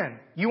of man.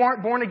 You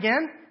aren't born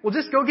again? Well,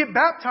 just go get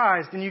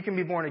baptized and you can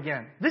be born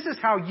again. This is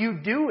how you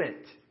do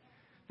it.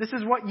 This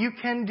is what you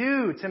can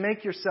do to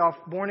make yourself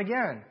born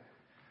again.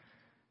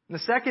 And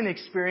the second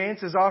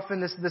experience is often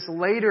this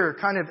later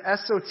kind of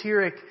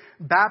esoteric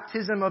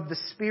baptism of the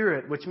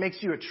Spirit, which makes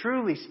you a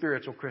truly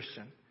spiritual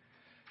Christian.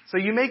 So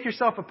you make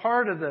yourself a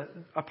part of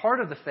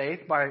the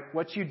faith by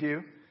what you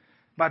do,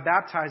 by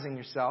baptizing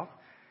yourself.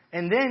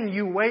 And then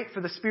you wait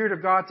for the Spirit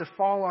of God to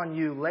fall on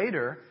you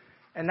later.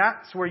 And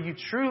that's where you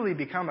truly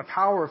become a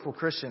powerful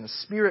Christian, a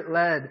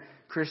Spirit-led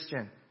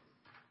Christian.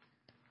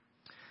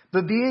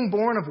 But being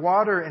born of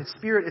water and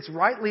Spirit, it's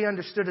rightly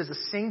understood as a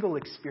single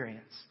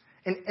experience.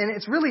 And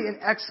it's really an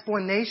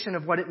explanation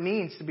of what it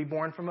means to be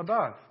born from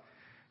above.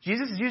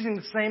 Jesus is using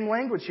the same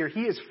language here.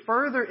 He is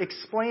further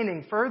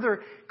explaining,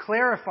 further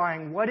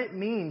clarifying what it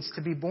means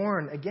to be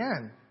born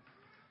again.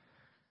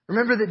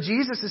 Remember that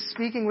Jesus is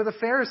speaking with a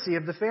Pharisee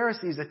of the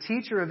Pharisees, a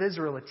teacher of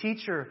Israel, a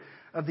teacher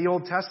of the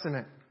Old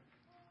Testament.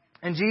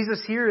 And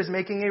Jesus here is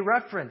making a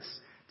reference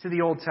to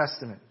the Old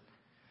Testament.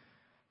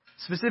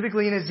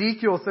 Specifically in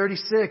Ezekiel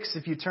 36,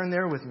 if you turn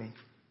there with me.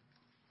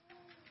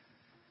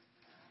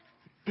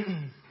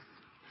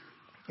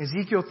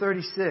 Ezekiel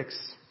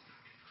 36.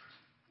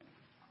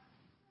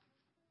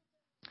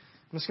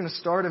 I'm just going to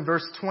start in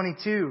verse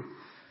 22.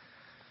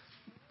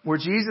 where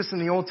Jesus in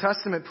the Old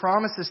Testament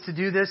promises to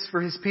do this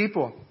for His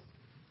people.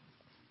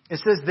 It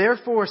says,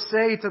 "Therefore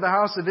say to the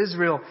house of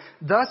Israel,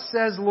 thus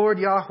says Lord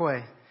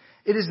Yahweh,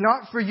 it is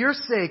not for your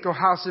sake, O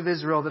house of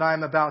Israel, that I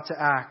am about to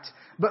act,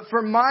 but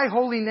for my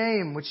holy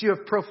name, which you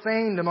have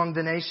profaned among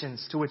the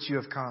nations to which you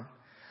have come.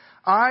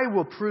 I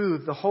will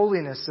prove the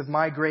holiness of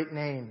my great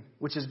name,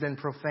 which has been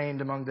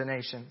profaned among the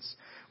nations,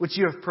 which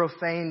you have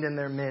profaned in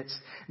their midst.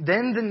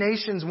 Then the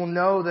nations will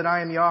know that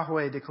I am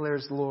Yahweh,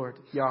 declares the Lord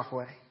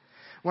Yahweh,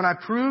 when I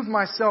prove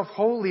myself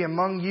holy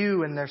among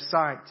you in their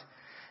sight.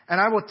 And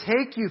I will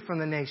take you from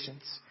the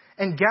nations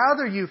and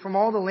gather you from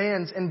all the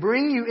lands and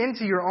bring you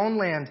into your own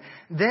land.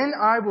 Then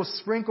I will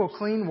sprinkle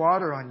clean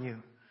water on you,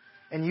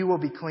 and you will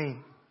be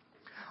clean.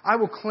 I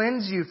will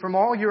cleanse you from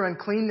all your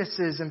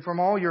uncleannesses and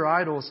from all your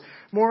idols.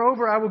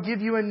 Moreover, I will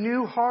give you a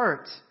new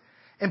heart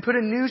and put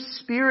a new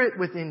spirit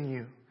within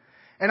you.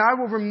 And I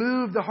will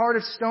remove the heart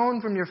of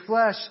stone from your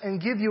flesh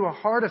and give you a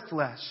heart of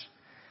flesh.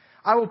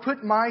 I will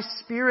put my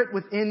spirit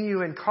within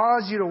you and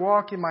cause you to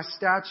walk in my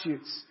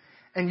statutes.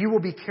 And you will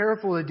be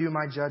careful to do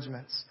my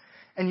judgments.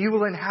 And you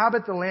will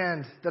inhabit the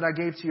land that I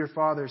gave to your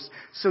fathers.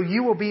 So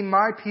you will be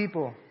my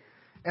people,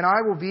 and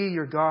I will be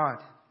your God."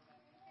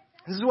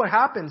 This is what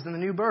happens in the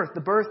new birth.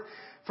 The birth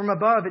from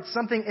above. It's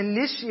something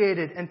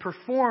initiated and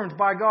performed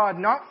by God,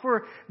 not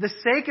for the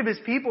sake of His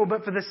people,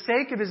 but for the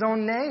sake of His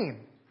own name.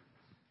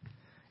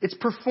 It's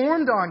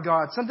performed on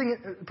God,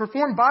 something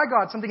performed by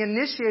God, something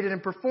initiated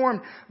and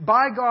performed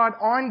by God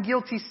on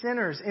guilty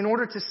sinners in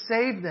order to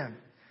save them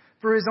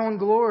for His own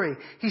glory.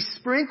 He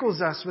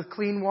sprinkles us with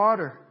clean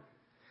water.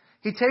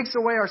 He takes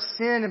away our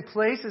sin and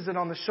places it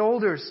on the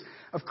shoulders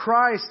of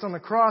Christ on the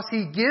cross.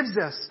 He gives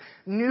us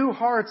new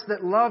hearts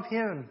that love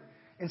Him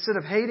instead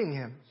of hating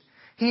Him.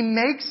 He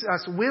makes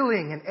us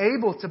willing and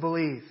able to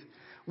believe,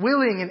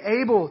 willing and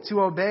able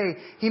to obey.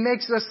 He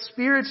makes us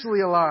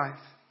spiritually alive.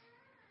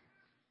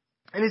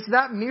 And it's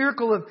that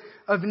miracle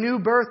of new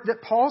birth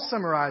that Paul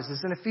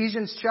summarizes in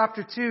Ephesians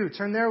chapter 2.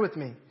 Turn there with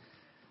me.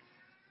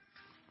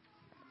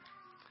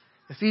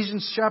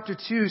 Ephesians chapter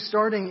 2,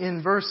 starting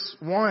in verse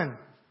 1.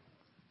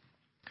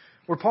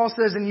 Where Paul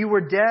says, "And you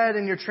were dead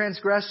in your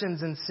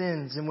transgressions and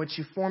sins in which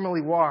you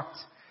formerly walked,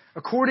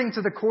 according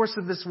to the course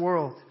of this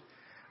world,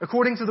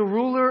 according to the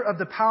ruler of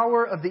the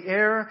power of the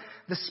air,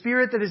 the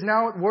spirit that is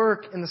now at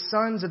work in the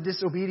sons of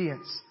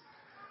disobedience,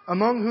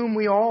 among whom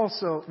we all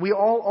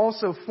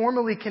also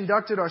formerly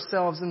conducted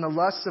ourselves in the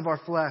lusts of our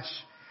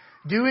flesh,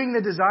 doing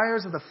the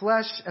desires of the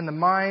flesh and the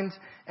mind,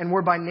 and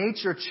were by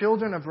nature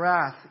children of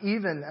wrath,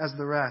 even as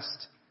the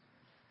rest."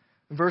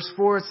 In verse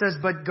 4 it says,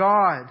 "But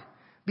God,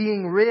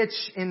 being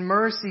rich in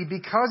mercy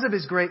because of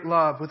His great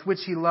love with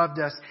which He loved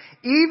us,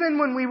 even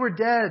when we were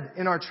dead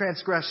in our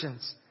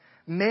transgressions,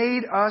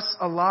 made us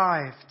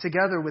alive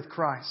together with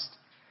Christ.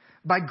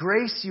 By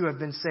grace you have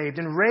been saved,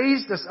 and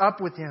raised us up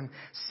with Him,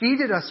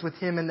 seated us with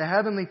Him in the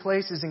heavenly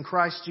places in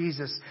Christ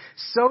Jesus,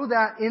 so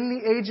that in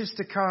the ages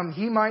to come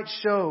He might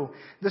show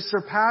the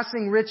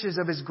surpassing riches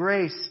of His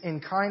grace in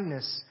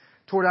kindness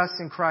toward us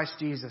in Christ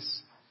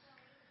Jesus."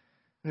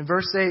 In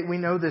verse 8, we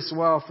know this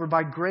well. "For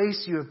by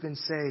grace you have been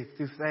saved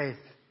through faith.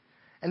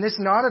 And this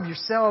not of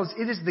yourselves,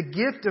 it is the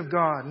gift of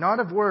God, not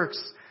of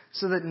works,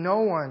 so that no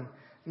one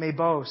may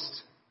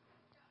boast."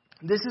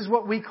 This is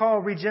what we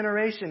call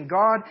regeneration.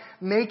 God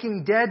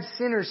making dead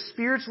sinners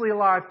spiritually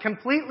alive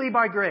completely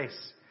by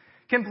grace,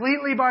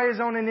 completely by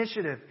His own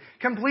initiative,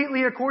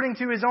 completely according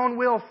to His own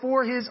will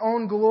for His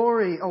own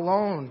glory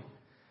alone.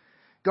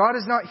 God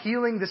is not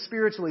healing the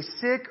spiritually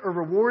sick or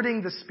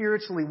rewarding the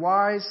spiritually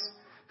wise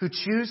who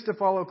choose to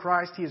follow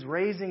Christ. He is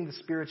raising the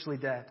spiritually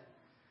dead.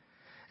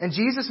 And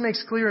Jesus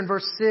makes clear in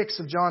verse 6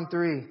 of John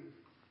 3,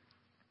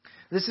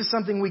 this is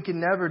something we can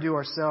never do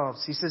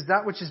ourselves. He says,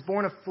 "That which is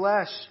born of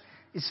flesh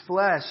is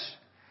flesh.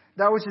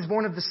 That which is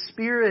born of the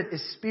Spirit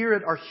is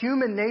spirit." Our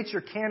human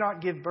nature cannot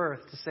give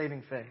birth to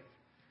saving faith.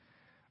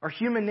 Our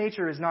human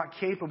nature is not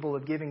capable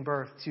of giving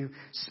birth to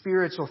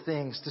spiritual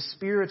things, to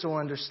spiritual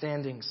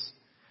understandings.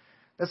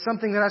 That's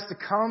something that has to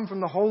come from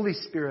the Holy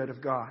Spirit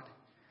of God.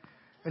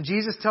 And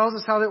Jesus tells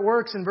us how that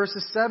works in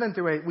verses 7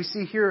 through 8. We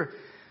see here,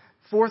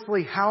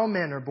 fourthly, how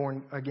men are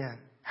born again.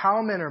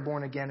 How men are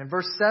born again. In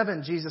verse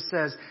 7, Jesus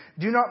says,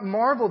 "Do not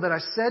marvel that I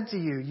said to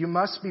you, you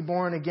must be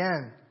born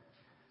again.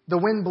 The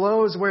wind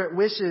blows where it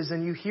wishes,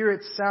 and you hear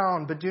its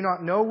sound, but do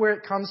not know where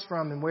it comes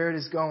from and where it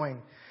is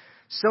going.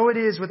 So it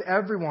is with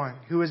everyone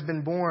who has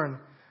been born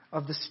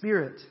of the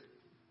Spirit."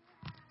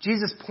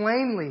 Jesus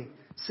plainly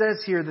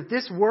says here that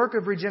this work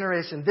of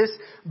regeneration, this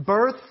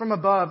birth from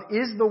above,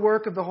 is the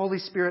work of the Holy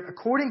Spirit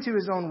according to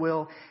His own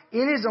will,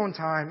 in His own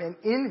time, and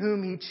in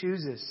whom He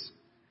chooses.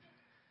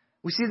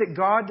 We see that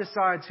God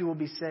decides who will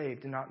be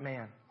saved and not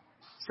man.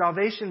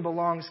 Salvation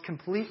belongs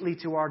completely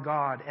to our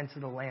God and to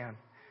the Lamb.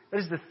 That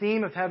is the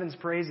theme of heaven's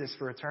praises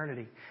for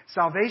eternity.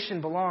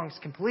 Salvation belongs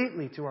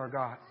completely to our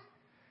God.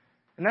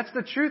 And that's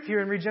the truth here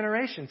in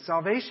regeneration.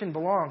 Salvation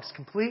belongs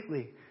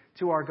completely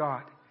to our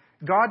God.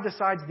 God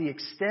decides the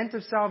extent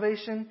of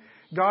salvation.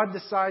 God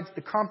decides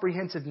the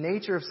comprehensive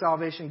nature of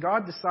salvation.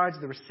 God decides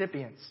the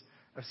recipients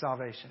of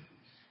salvation.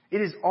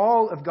 It is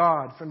all of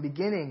God from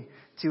beginning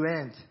to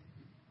end.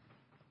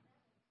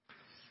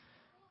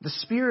 The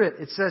Spirit,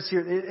 it says here,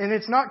 and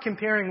it's not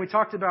comparing, we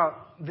talked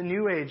about the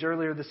New Age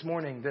earlier this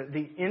morning,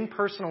 the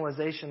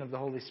impersonalization of the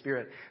Holy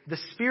Spirit. The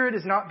Spirit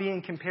is not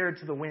being compared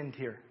to the wind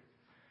here.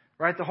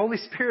 Right? The Holy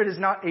Spirit is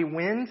not a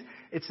wind.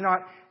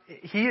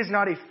 He is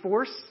not a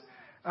force.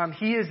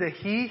 He is a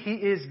He. He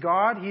is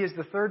God. He is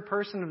the third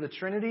person of the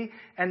Trinity.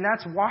 And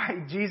that's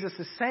why Jesus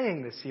is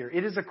saying this here.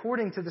 It is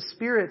according to the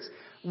Spirit's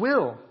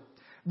will.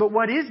 But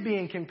what is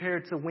being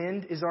compared to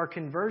wind is our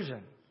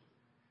conversion.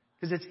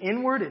 Because it's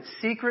inward, it's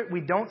secret,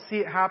 we don't see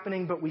it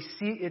happening, but we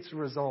see its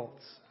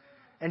results.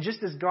 And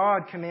just as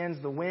God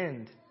commands the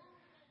wind,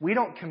 we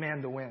don't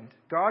command the wind.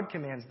 God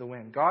commands the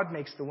wind. God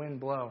makes the wind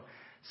blow.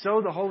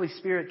 So the Holy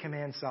Spirit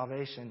commands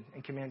salvation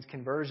and commands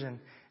conversion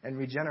and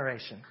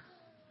regeneration.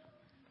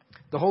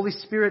 The Holy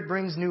Spirit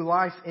brings new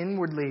life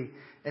inwardly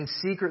and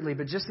secretly,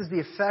 but just as the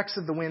effects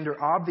of the wind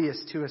are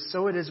obvious to us,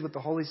 so it is with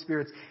the Holy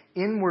Spirit's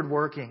inward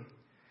working.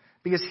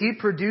 Because He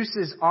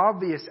produces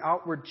obvious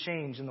outward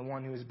change in the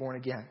one who is born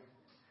again.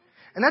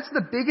 And that's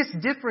the biggest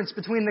difference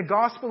between the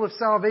gospel of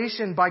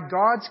salvation by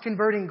God's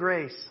converting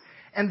grace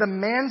and the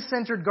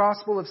man-centered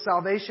gospel of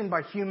salvation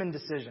by human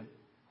decision.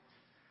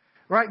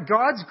 Right?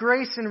 God's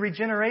grace in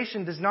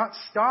regeneration does not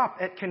stop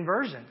at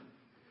conversion.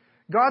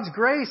 God's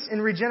grace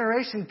in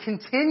regeneration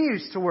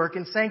continues to work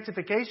in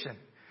sanctification.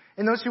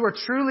 And those who are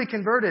truly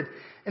converted,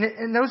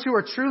 and those who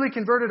are truly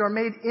converted are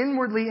made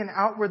inwardly and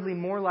outwardly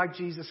more like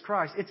Jesus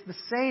Christ. It's the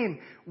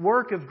same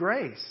work of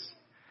grace.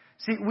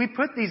 See, we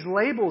put these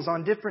labels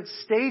on different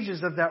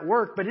stages of that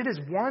work, but it is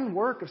one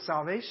work of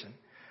salvation.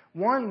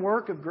 One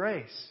work of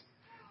grace.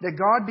 That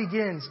God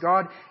begins,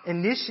 God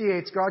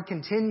initiates, God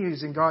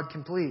continues, and God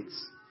completes.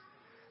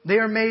 They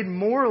are made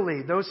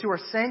morally, those who are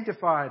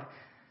sanctified,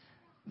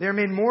 they are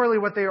made morally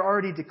what they are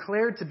already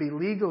declared to be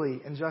legally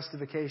in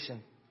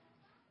justification.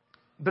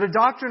 But a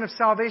doctrine of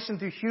salvation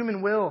through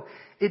human will,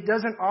 it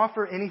doesn't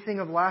offer anything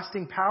of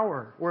lasting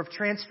power or of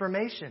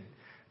transformation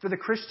for the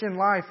Christian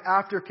life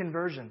after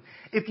conversion.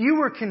 If you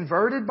were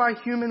converted by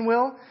human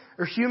will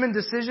or human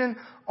decision,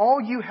 all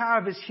you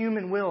have is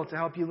human will to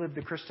help you live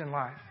the Christian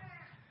life.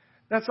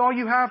 That's all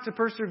you have to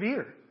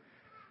persevere.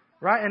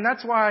 Right? And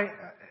that's why,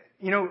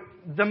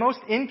 the most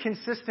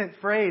inconsistent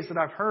phrase that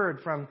I've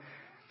heard from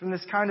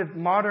this kind of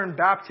modern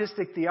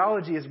Baptistic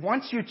theology is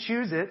once you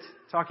choose it,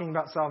 talking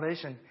about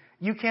salvation,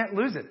 you can't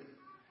lose it.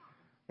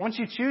 Once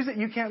you choose it,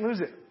 you can't lose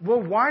it.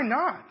 Well, why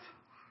not?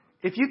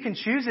 If you can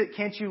choose it,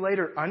 can't you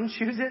later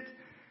unchoose it?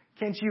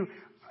 Can't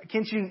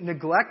you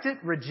neglect it,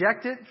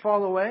 reject it,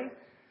 fall away?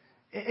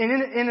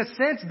 And in a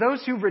sense,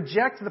 those who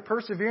reject the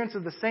perseverance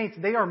of the saints,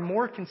 they are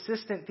more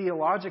consistent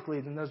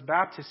theologically than those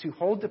Baptists who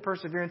hold the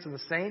perseverance of the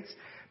saints,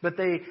 but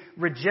they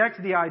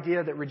reject the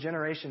idea that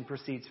regeneration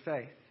precedes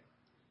faith.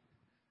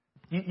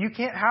 You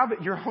can't have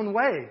it your own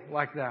way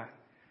like that.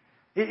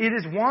 It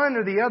is one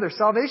or the other.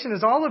 Salvation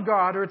is all of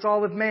God or it's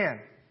all of man.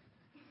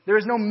 There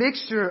is no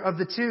mixture of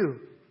the two.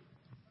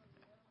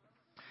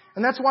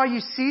 And that's why you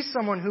see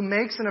someone who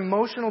makes an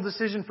emotional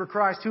decision for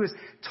Christ, who is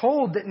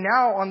told that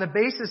now on the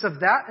basis of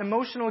that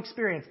emotional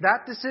experience,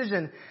 that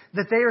decision,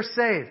 that they are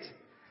saved.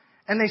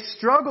 And they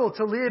struggle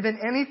to live in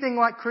anything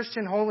like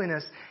Christian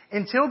holiness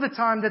until the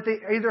time that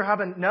they either have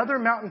another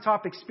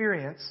mountaintop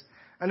experience,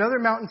 another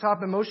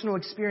mountaintop emotional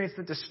experience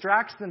that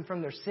distracts them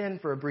from their sin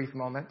for a brief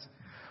moment,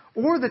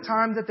 or the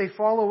time that they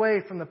fall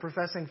away from the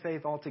professing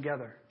faith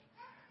altogether.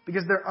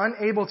 Because they're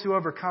unable to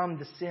overcome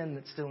the sin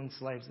that still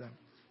enslaves them.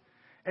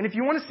 And if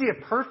you want to see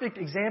a perfect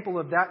example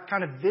of that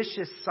kind of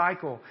vicious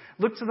cycle,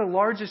 look to the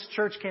largest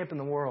church camp in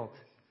the world.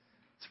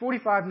 It's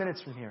 45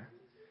 minutes from here.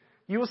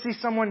 You will see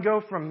someone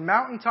go from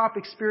mountaintop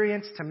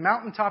experience to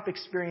mountaintop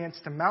experience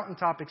to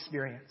mountaintop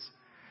experience.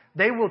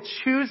 They will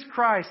choose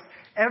Christ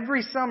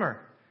every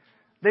summer.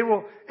 They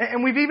will,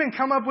 and we've even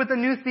come up with a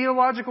new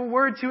theological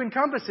word to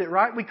encompass it,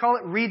 right? We call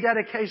it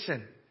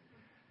rededication.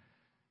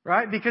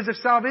 Right? Because if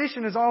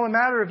salvation is all a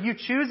matter of you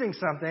choosing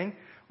something,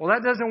 well,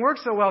 that doesn't work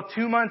so well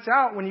 2 months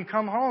out when you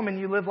come home and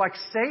you live like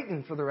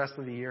Satan for the rest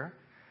of the year.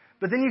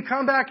 But then you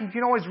come back and you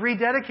can always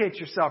rededicate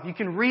yourself. You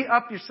can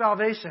re-up your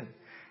salvation.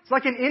 It's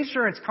like an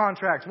insurance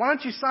contract. Why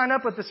don't you sign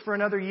up with us for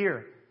another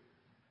year?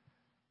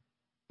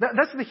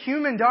 That's the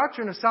human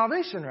doctrine of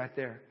salvation right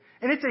there.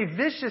 And it's a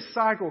vicious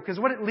cycle because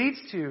what it leads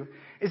to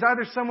is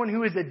either someone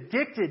who is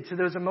addicted to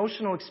those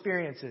emotional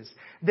experiences.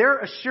 Their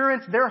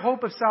assurance, their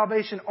hope of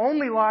salvation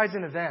only lies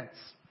in events.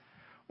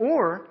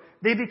 Or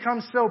they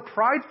become so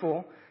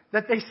prideful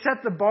that they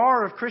set the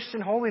bar of Christian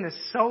holiness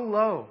so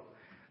low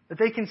that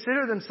they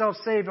consider themselves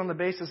saved on the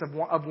basis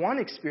of one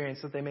experience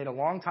that they made a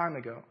long time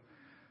ago.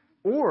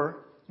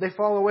 Or they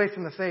fall away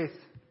from the faith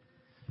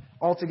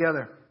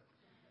altogether.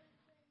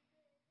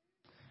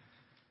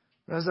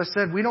 As I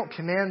said, we don't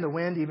command the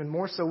wind. Even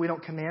more so, we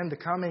don't command the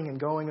coming and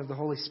going of the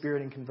Holy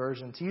Spirit in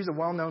conversion. To use a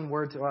well-known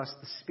word to us,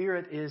 the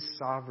Spirit is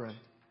sovereign.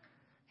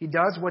 He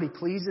does what He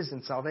pleases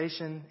in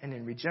salvation and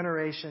in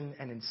regeneration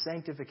and in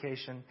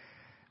sanctification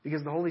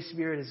because the Holy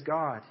Spirit is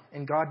God.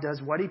 And God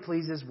does what He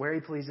pleases, where He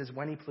pleases,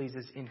 when He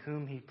pleases, in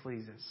whom He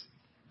pleases.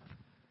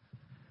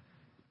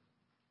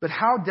 But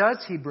how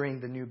does He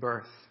bring the new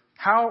birth?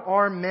 How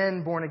are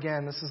men born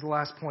again? This is the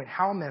last point.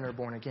 How men are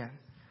born again.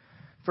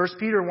 1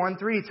 Peter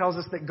 1:3 tells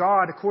us that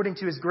God, according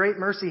to His great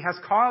mercy, has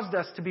caused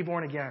us to be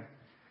born again.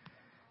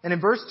 And in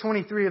verse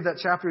 23 of that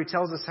chapter, He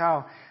tells us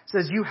how. It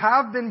says, "You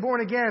have been born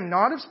again,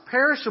 not of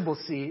perishable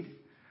seed,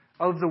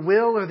 of the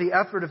will or the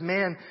effort of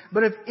man,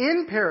 but of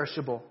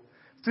imperishable,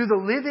 through the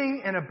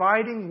living and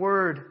abiding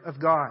Word of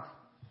God."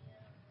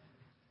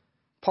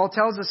 Paul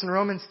tells us in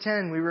Romans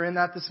 10, we were in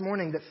that this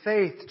morning, that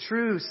faith,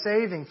 true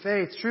saving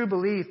faith, true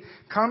belief,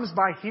 comes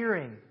by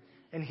hearing,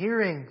 and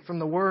hearing from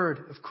the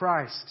Word of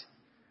Christ.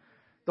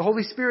 The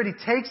Holy Spirit, He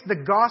takes the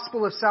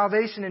gospel of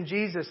salvation in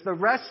Jesus, the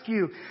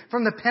rescue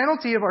from the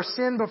penalty of our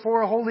sin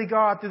before a holy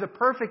God through the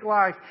perfect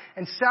life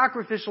and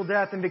sacrificial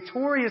death and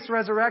victorious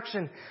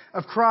resurrection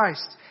of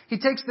Christ. He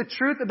takes the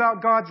truth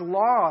about God's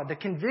law, the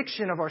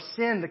conviction of our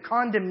sin, the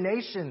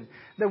condemnation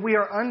that we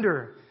are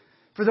under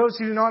for those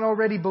who do not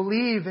already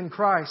believe in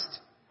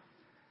Christ.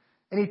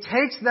 And He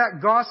takes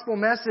that gospel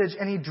message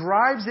and He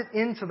drives it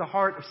into the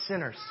heart of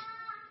sinners.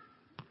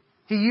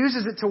 He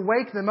uses it to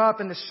wake them up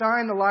and to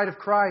shine the light of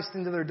Christ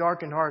into their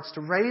darkened hearts,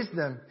 to raise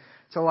them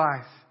to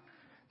life.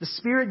 The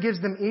Spirit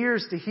gives them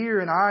ears to hear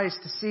and eyes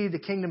to see the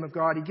kingdom of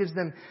God. He gives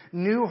them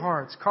new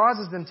hearts,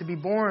 causes them to be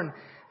born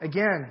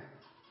again.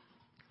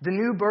 The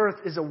new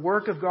birth is a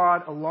work of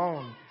God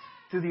alone,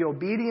 through the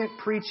obedient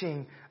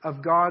preaching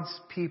of God's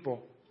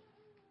people,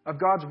 of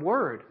God's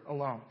Word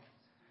alone.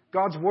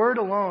 God's Word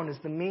alone is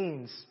the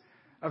means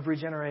of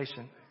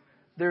regeneration.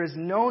 There is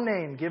no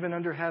name given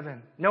under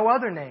heaven, no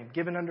other name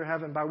given under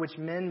heaven by which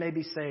men may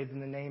be saved in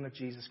the name of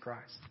Jesus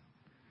Christ.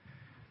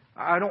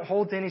 I don't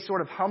hold to any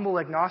sort of humble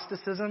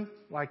agnosticism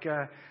like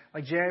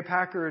J.I.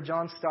 Packer or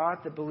John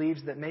Stott that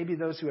believes that maybe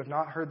those who have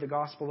not heard the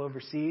gospel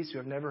overseas, who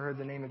have never heard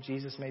the name of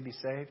Jesus, may be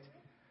saved.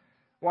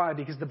 Why?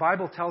 Because the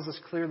Bible tells us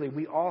clearly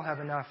we all have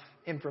enough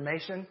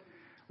information,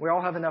 we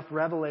all have enough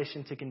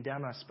revelation to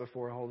condemn us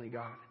before a holy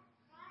God.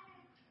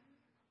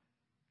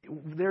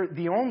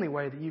 The only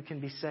way that you can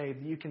be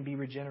saved, that you can be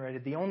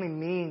regenerated, the only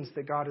means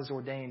that God has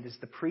ordained is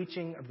the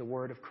preaching of the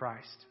Word of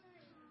Christ.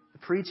 The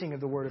preaching of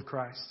the Word of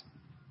Christ.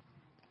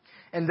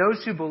 And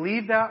those who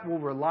believe that will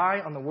rely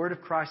on the Word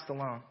of Christ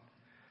alone.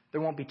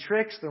 There won't be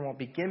tricks, there won't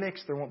be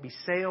gimmicks, there won't be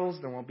sales,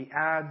 there won't be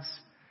ads.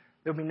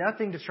 There'll be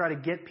nothing to try to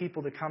get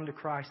people to come to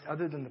Christ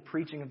other than the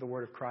preaching of the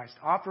Word of Christ.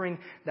 Offering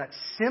that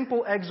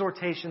simple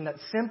exhortation, that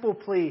simple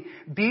plea,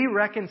 be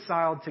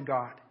reconciled to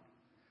God.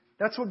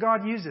 That's what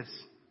God uses.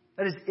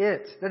 That is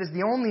it. That is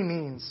the only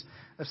means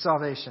of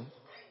salvation.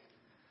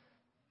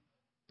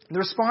 The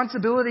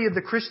responsibility of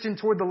the Christian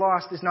toward the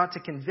lost is not to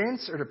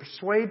convince or to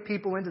persuade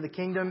people into the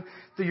kingdom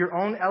through your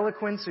own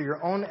eloquence or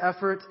your own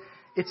effort.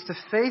 It's to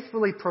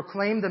faithfully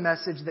proclaim the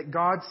message that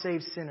God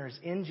saves sinners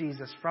in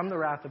Jesus from the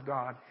wrath of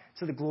God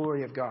to the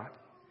glory of God.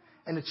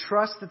 And to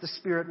trust that the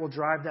Spirit will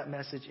drive that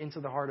message into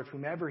the heart of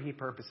whomever He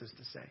purposes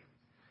to save.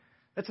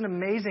 That's an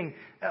amazing,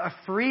 a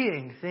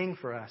freeing thing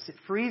for us. It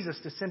frees us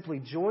to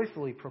simply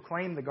joyfully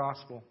proclaim the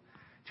gospel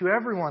to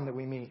everyone that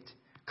we meet.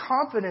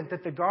 Confident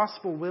that the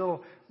gospel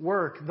will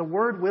work. The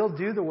Word will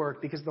do the work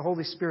because the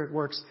Holy Spirit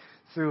works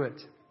through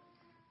it.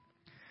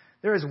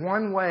 There is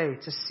one way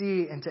to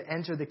see and to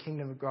enter the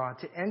kingdom of God,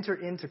 to enter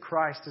into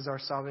Christ as our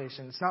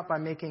salvation. It's not by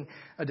making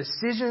a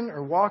decision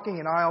or walking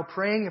an aisle,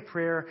 praying a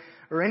prayer,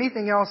 or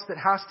anything else that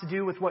has to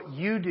do with what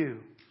you do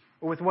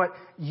or with what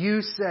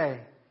you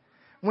say.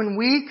 When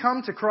we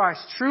come to Christ,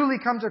 truly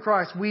come to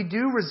Christ, we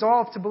do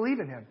resolve to believe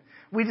in Him.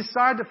 We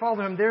decide to follow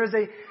Him. There's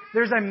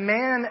a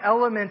man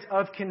element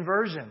of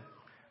conversion,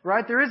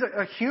 right? There is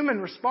a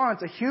human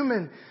response, a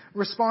human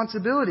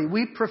responsibility.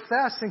 We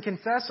profess and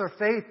confess our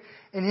faith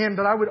in Him,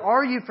 but I would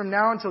argue from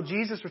now until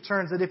Jesus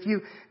returns that if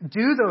you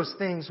do those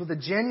things with a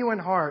genuine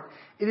heart,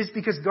 it is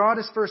because God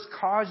has first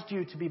caused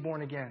you to be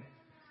born again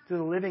through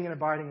the living and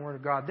abiding Word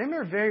of God. There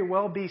may very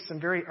well be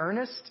some very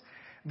earnest,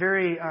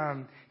 very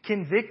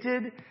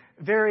convicted,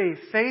 very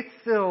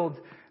faith-filled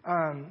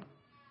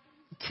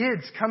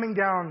kids coming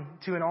down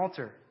to an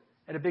altar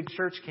at a big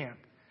church camp.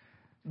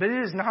 But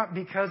it is not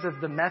because of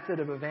the method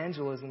of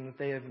evangelism that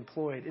they have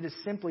employed. It is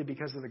simply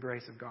because of the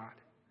grace of God.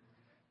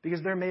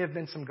 Because there may have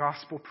been some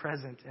gospel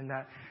present in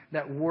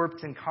that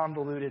warped and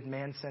convoluted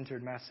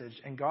man-centered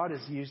message. And God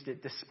has used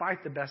it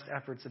despite the best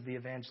efforts of the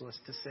evangelist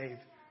to save.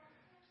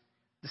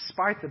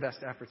 Despite the best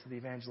efforts of the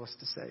evangelist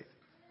to save.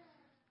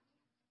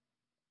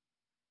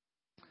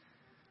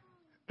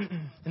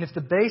 And if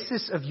the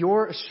basis of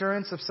your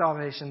assurance of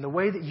salvation, the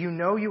way that you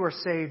know you are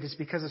saved, is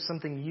because of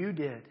something you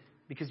did,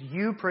 because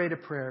you prayed a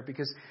prayer,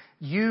 because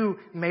you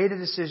made a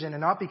decision, and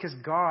not because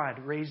God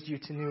raised you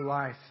to new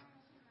life,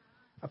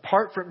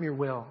 apart from your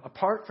will,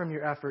 apart from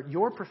your effort,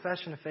 your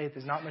profession of faith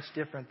is not much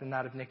different than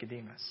that of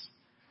Nicodemus.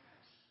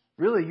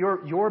 Really,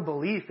 your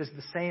belief is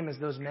the same as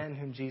those men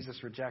whom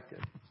Jesus rejected.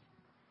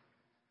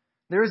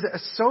 There is a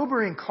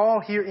sobering call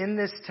here in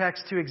this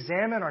text to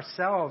examine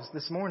ourselves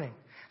this morning.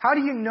 How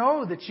do you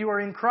know that you are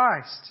in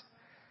Christ?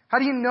 How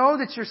do you know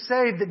that you're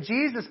saved, that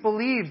Jesus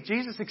believes,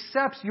 Jesus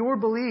accepts your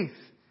belief?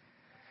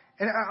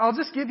 And I'll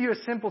just give you a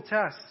simple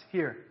test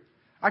here.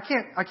 I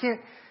can't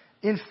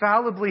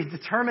infallibly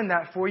determine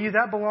that for you.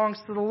 That belongs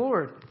to the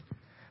Lord.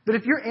 But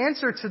if your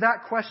answer to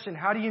that question,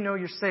 how do you know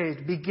you're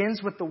saved,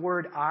 begins with the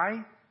word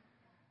I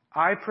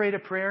prayed a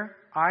prayer,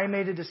 I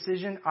made a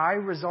decision, I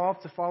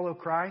resolved to follow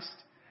Christ,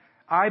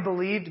 I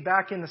believed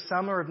back in the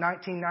summer of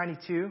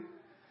 1992,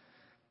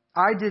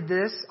 I did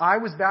this, I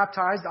was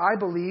baptized, I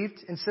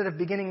believed, instead of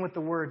beginning with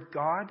the word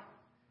God.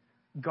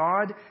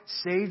 God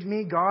saved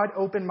me, God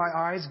opened my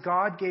eyes,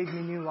 God gave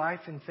me new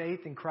life and faith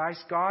in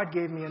Christ, God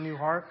gave me a new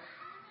heart.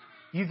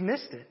 You've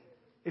missed it.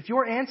 If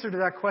your answer to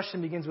that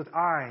question begins with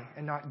I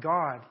and not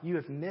God, you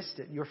have missed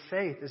it. Your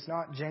faith is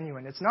not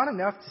genuine. It's not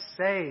enough to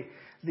say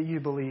that you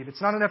believe.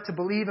 It's not enough to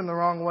believe in the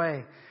wrong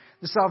way.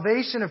 The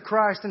salvation of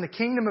Christ and the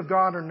kingdom of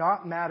God are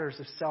not matters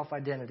of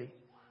self-identity.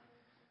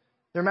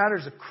 They're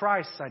matters of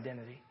Christ's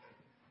identity.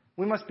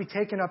 We must be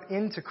taken up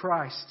into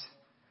Christ.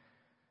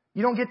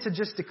 You don't get to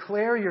just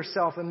declare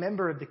yourself a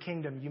member of the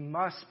kingdom. You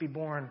must be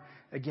born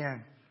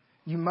again.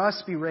 You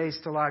must be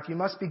raised to life. You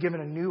must be given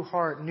a new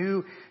heart,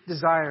 new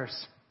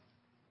desires.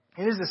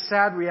 It is a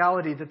sad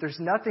reality that there's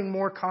nothing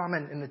more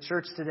common in the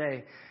church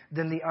today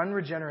than the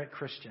unregenerate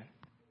Christian.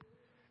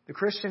 The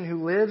Christian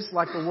who lives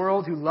like the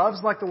world, who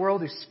loves like the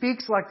world, who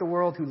speaks like the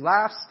world, who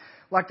laughs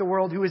like the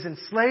world, who is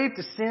enslaved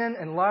to sin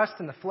and lust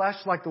and the flesh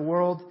like the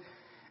world,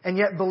 and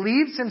yet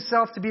believes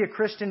himself to be a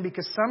Christian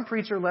because some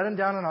preacher led him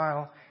down an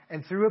aisle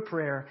and through a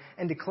prayer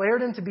and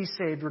declared him to be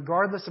saved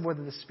regardless of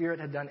whether the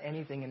Spirit had done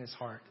anything in his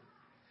heart.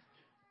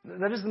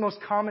 That is the most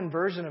common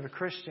version of a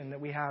Christian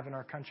that we have in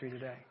our country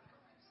today.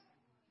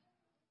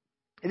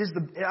 It is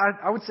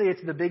I would say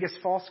it's the biggest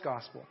false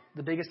gospel,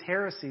 the biggest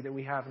heresy that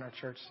we have in our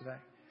church today,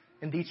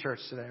 in the church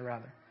today,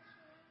 rather.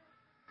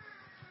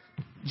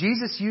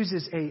 Jesus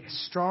uses a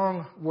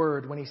strong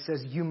word when he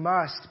says, you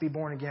must be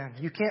born again.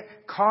 You can't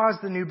cause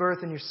the new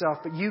birth in yourself,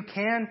 but you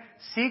can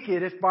seek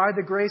it if by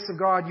the grace of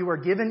God you are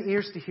given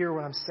ears to hear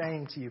what I'm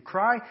saying to you.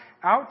 Cry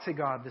out to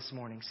God this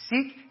morning.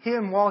 Seek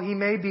Him while He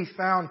may be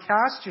found.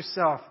 Cast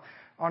yourself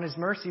on His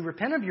mercy.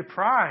 Repent of your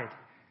pride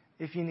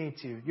if you need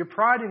to. Your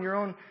pride in your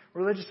own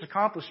religious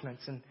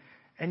accomplishments.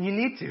 And you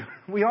need to.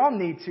 We all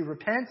need to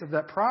repent of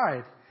that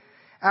pride.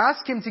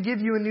 Ask Him to give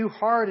you a new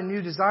heart and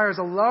new desires,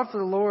 a love for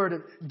the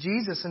Lord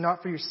Jesus and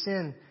not for your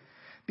sin.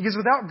 Because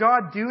without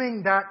God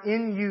doing that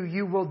in you,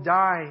 you will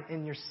die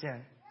in your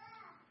sin.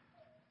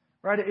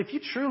 Right? If you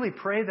truly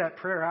pray that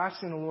prayer,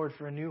 asking the Lord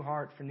for a new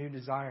heart, for new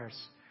desires,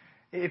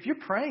 if you're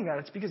praying that,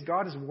 it's because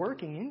God is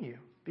working in you.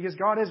 Because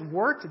God has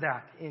worked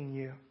that in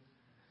you.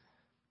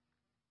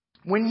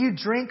 When you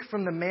drink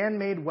from the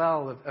man-made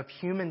well of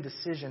human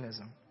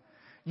decisionism,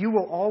 you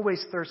will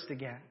always thirst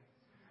again.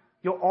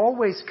 You'll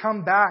always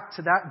come back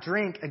to that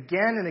drink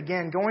again and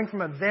again, going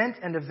from event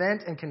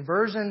and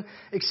conversion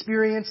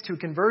experience to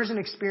conversion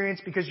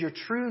experience because your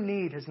true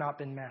need has not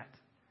been met.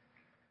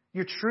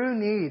 Your true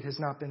need has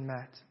not been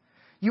met.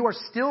 You are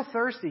still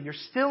thirsty. You're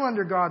still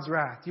under God's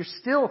wrath. You're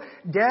still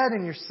dead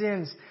in your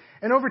sins.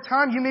 And over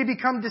time, you may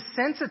become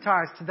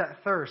desensitized to that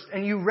thirst.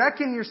 And you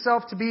reckon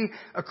yourself to be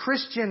a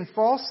Christian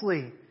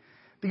falsely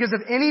because of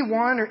any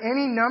one or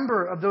any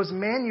number of those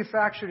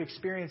manufactured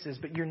experiences.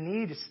 But your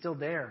need is still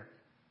there.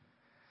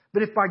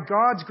 But if by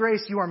God's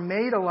grace you are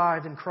made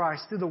alive in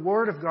Christ through the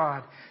Word of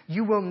God,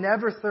 you will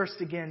never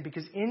thirst again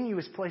because in you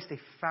is placed a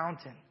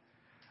fountain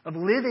of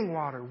living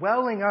water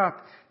welling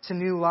up to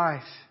new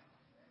life.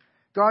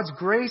 God's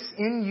grace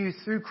in you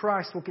through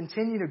Christ will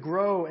continue to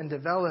grow and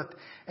develop,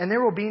 and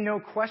there will be no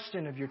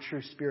question of your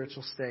true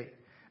spiritual state.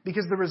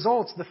 Because the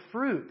results, the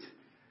fruit,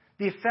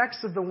 the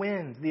effects of the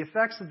wind, the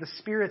effects of the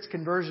Spirit's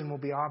conversion will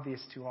be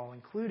obvious to all,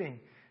 including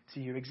to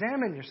you.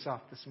 Examine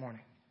yourself this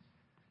morning.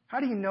 How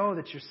do you know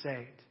that you're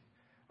saved?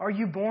 Are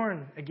you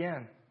born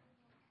again?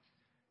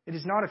 It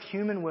is not of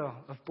human will,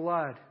 of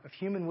blood, of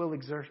human will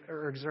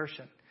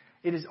exertion.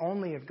 It is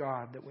only of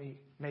God that we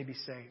may be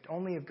saved.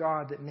 Only of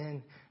God that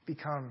men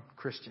become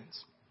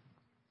Christians.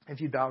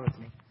 If you bow with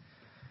me.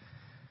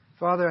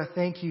 Father, I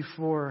thank you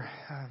for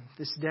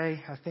this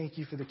day. I thank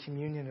you for the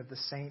communion of the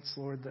saints,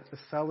 Lord, the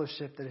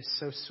fellowship that is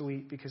so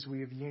sweet because we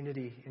have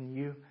unity in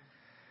you.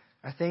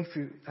 I thank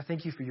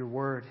you for your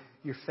word,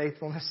 your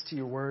faithfulness to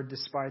your word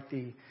despite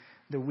the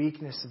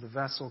weakness of the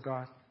vessel,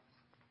 God.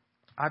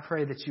 I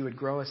pray that you would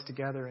grow us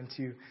together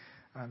into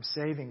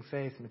saving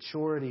faith,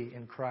 maturity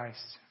in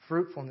Christ,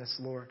 fruitfulness,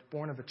 Lord,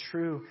 born of a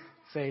true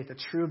faith, a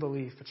true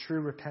belief, a true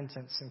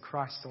repentance in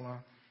Christ alone.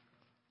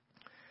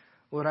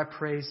 Lord, I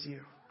praise you.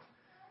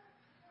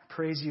 I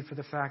praise you for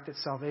the fact that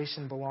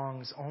salvation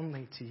belongs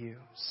only to you,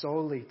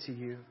 solely to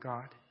you,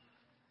 God.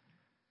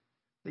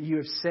 That you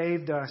have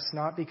saved us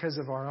not because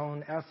of our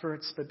own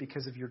efforts, but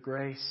because of your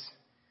grace,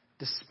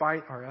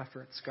 despite our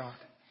efforts, God.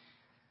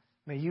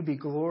 May you be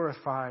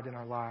glorified in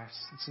our lives.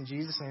 It's in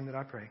Jesus' name that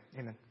I pray.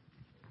 Amen.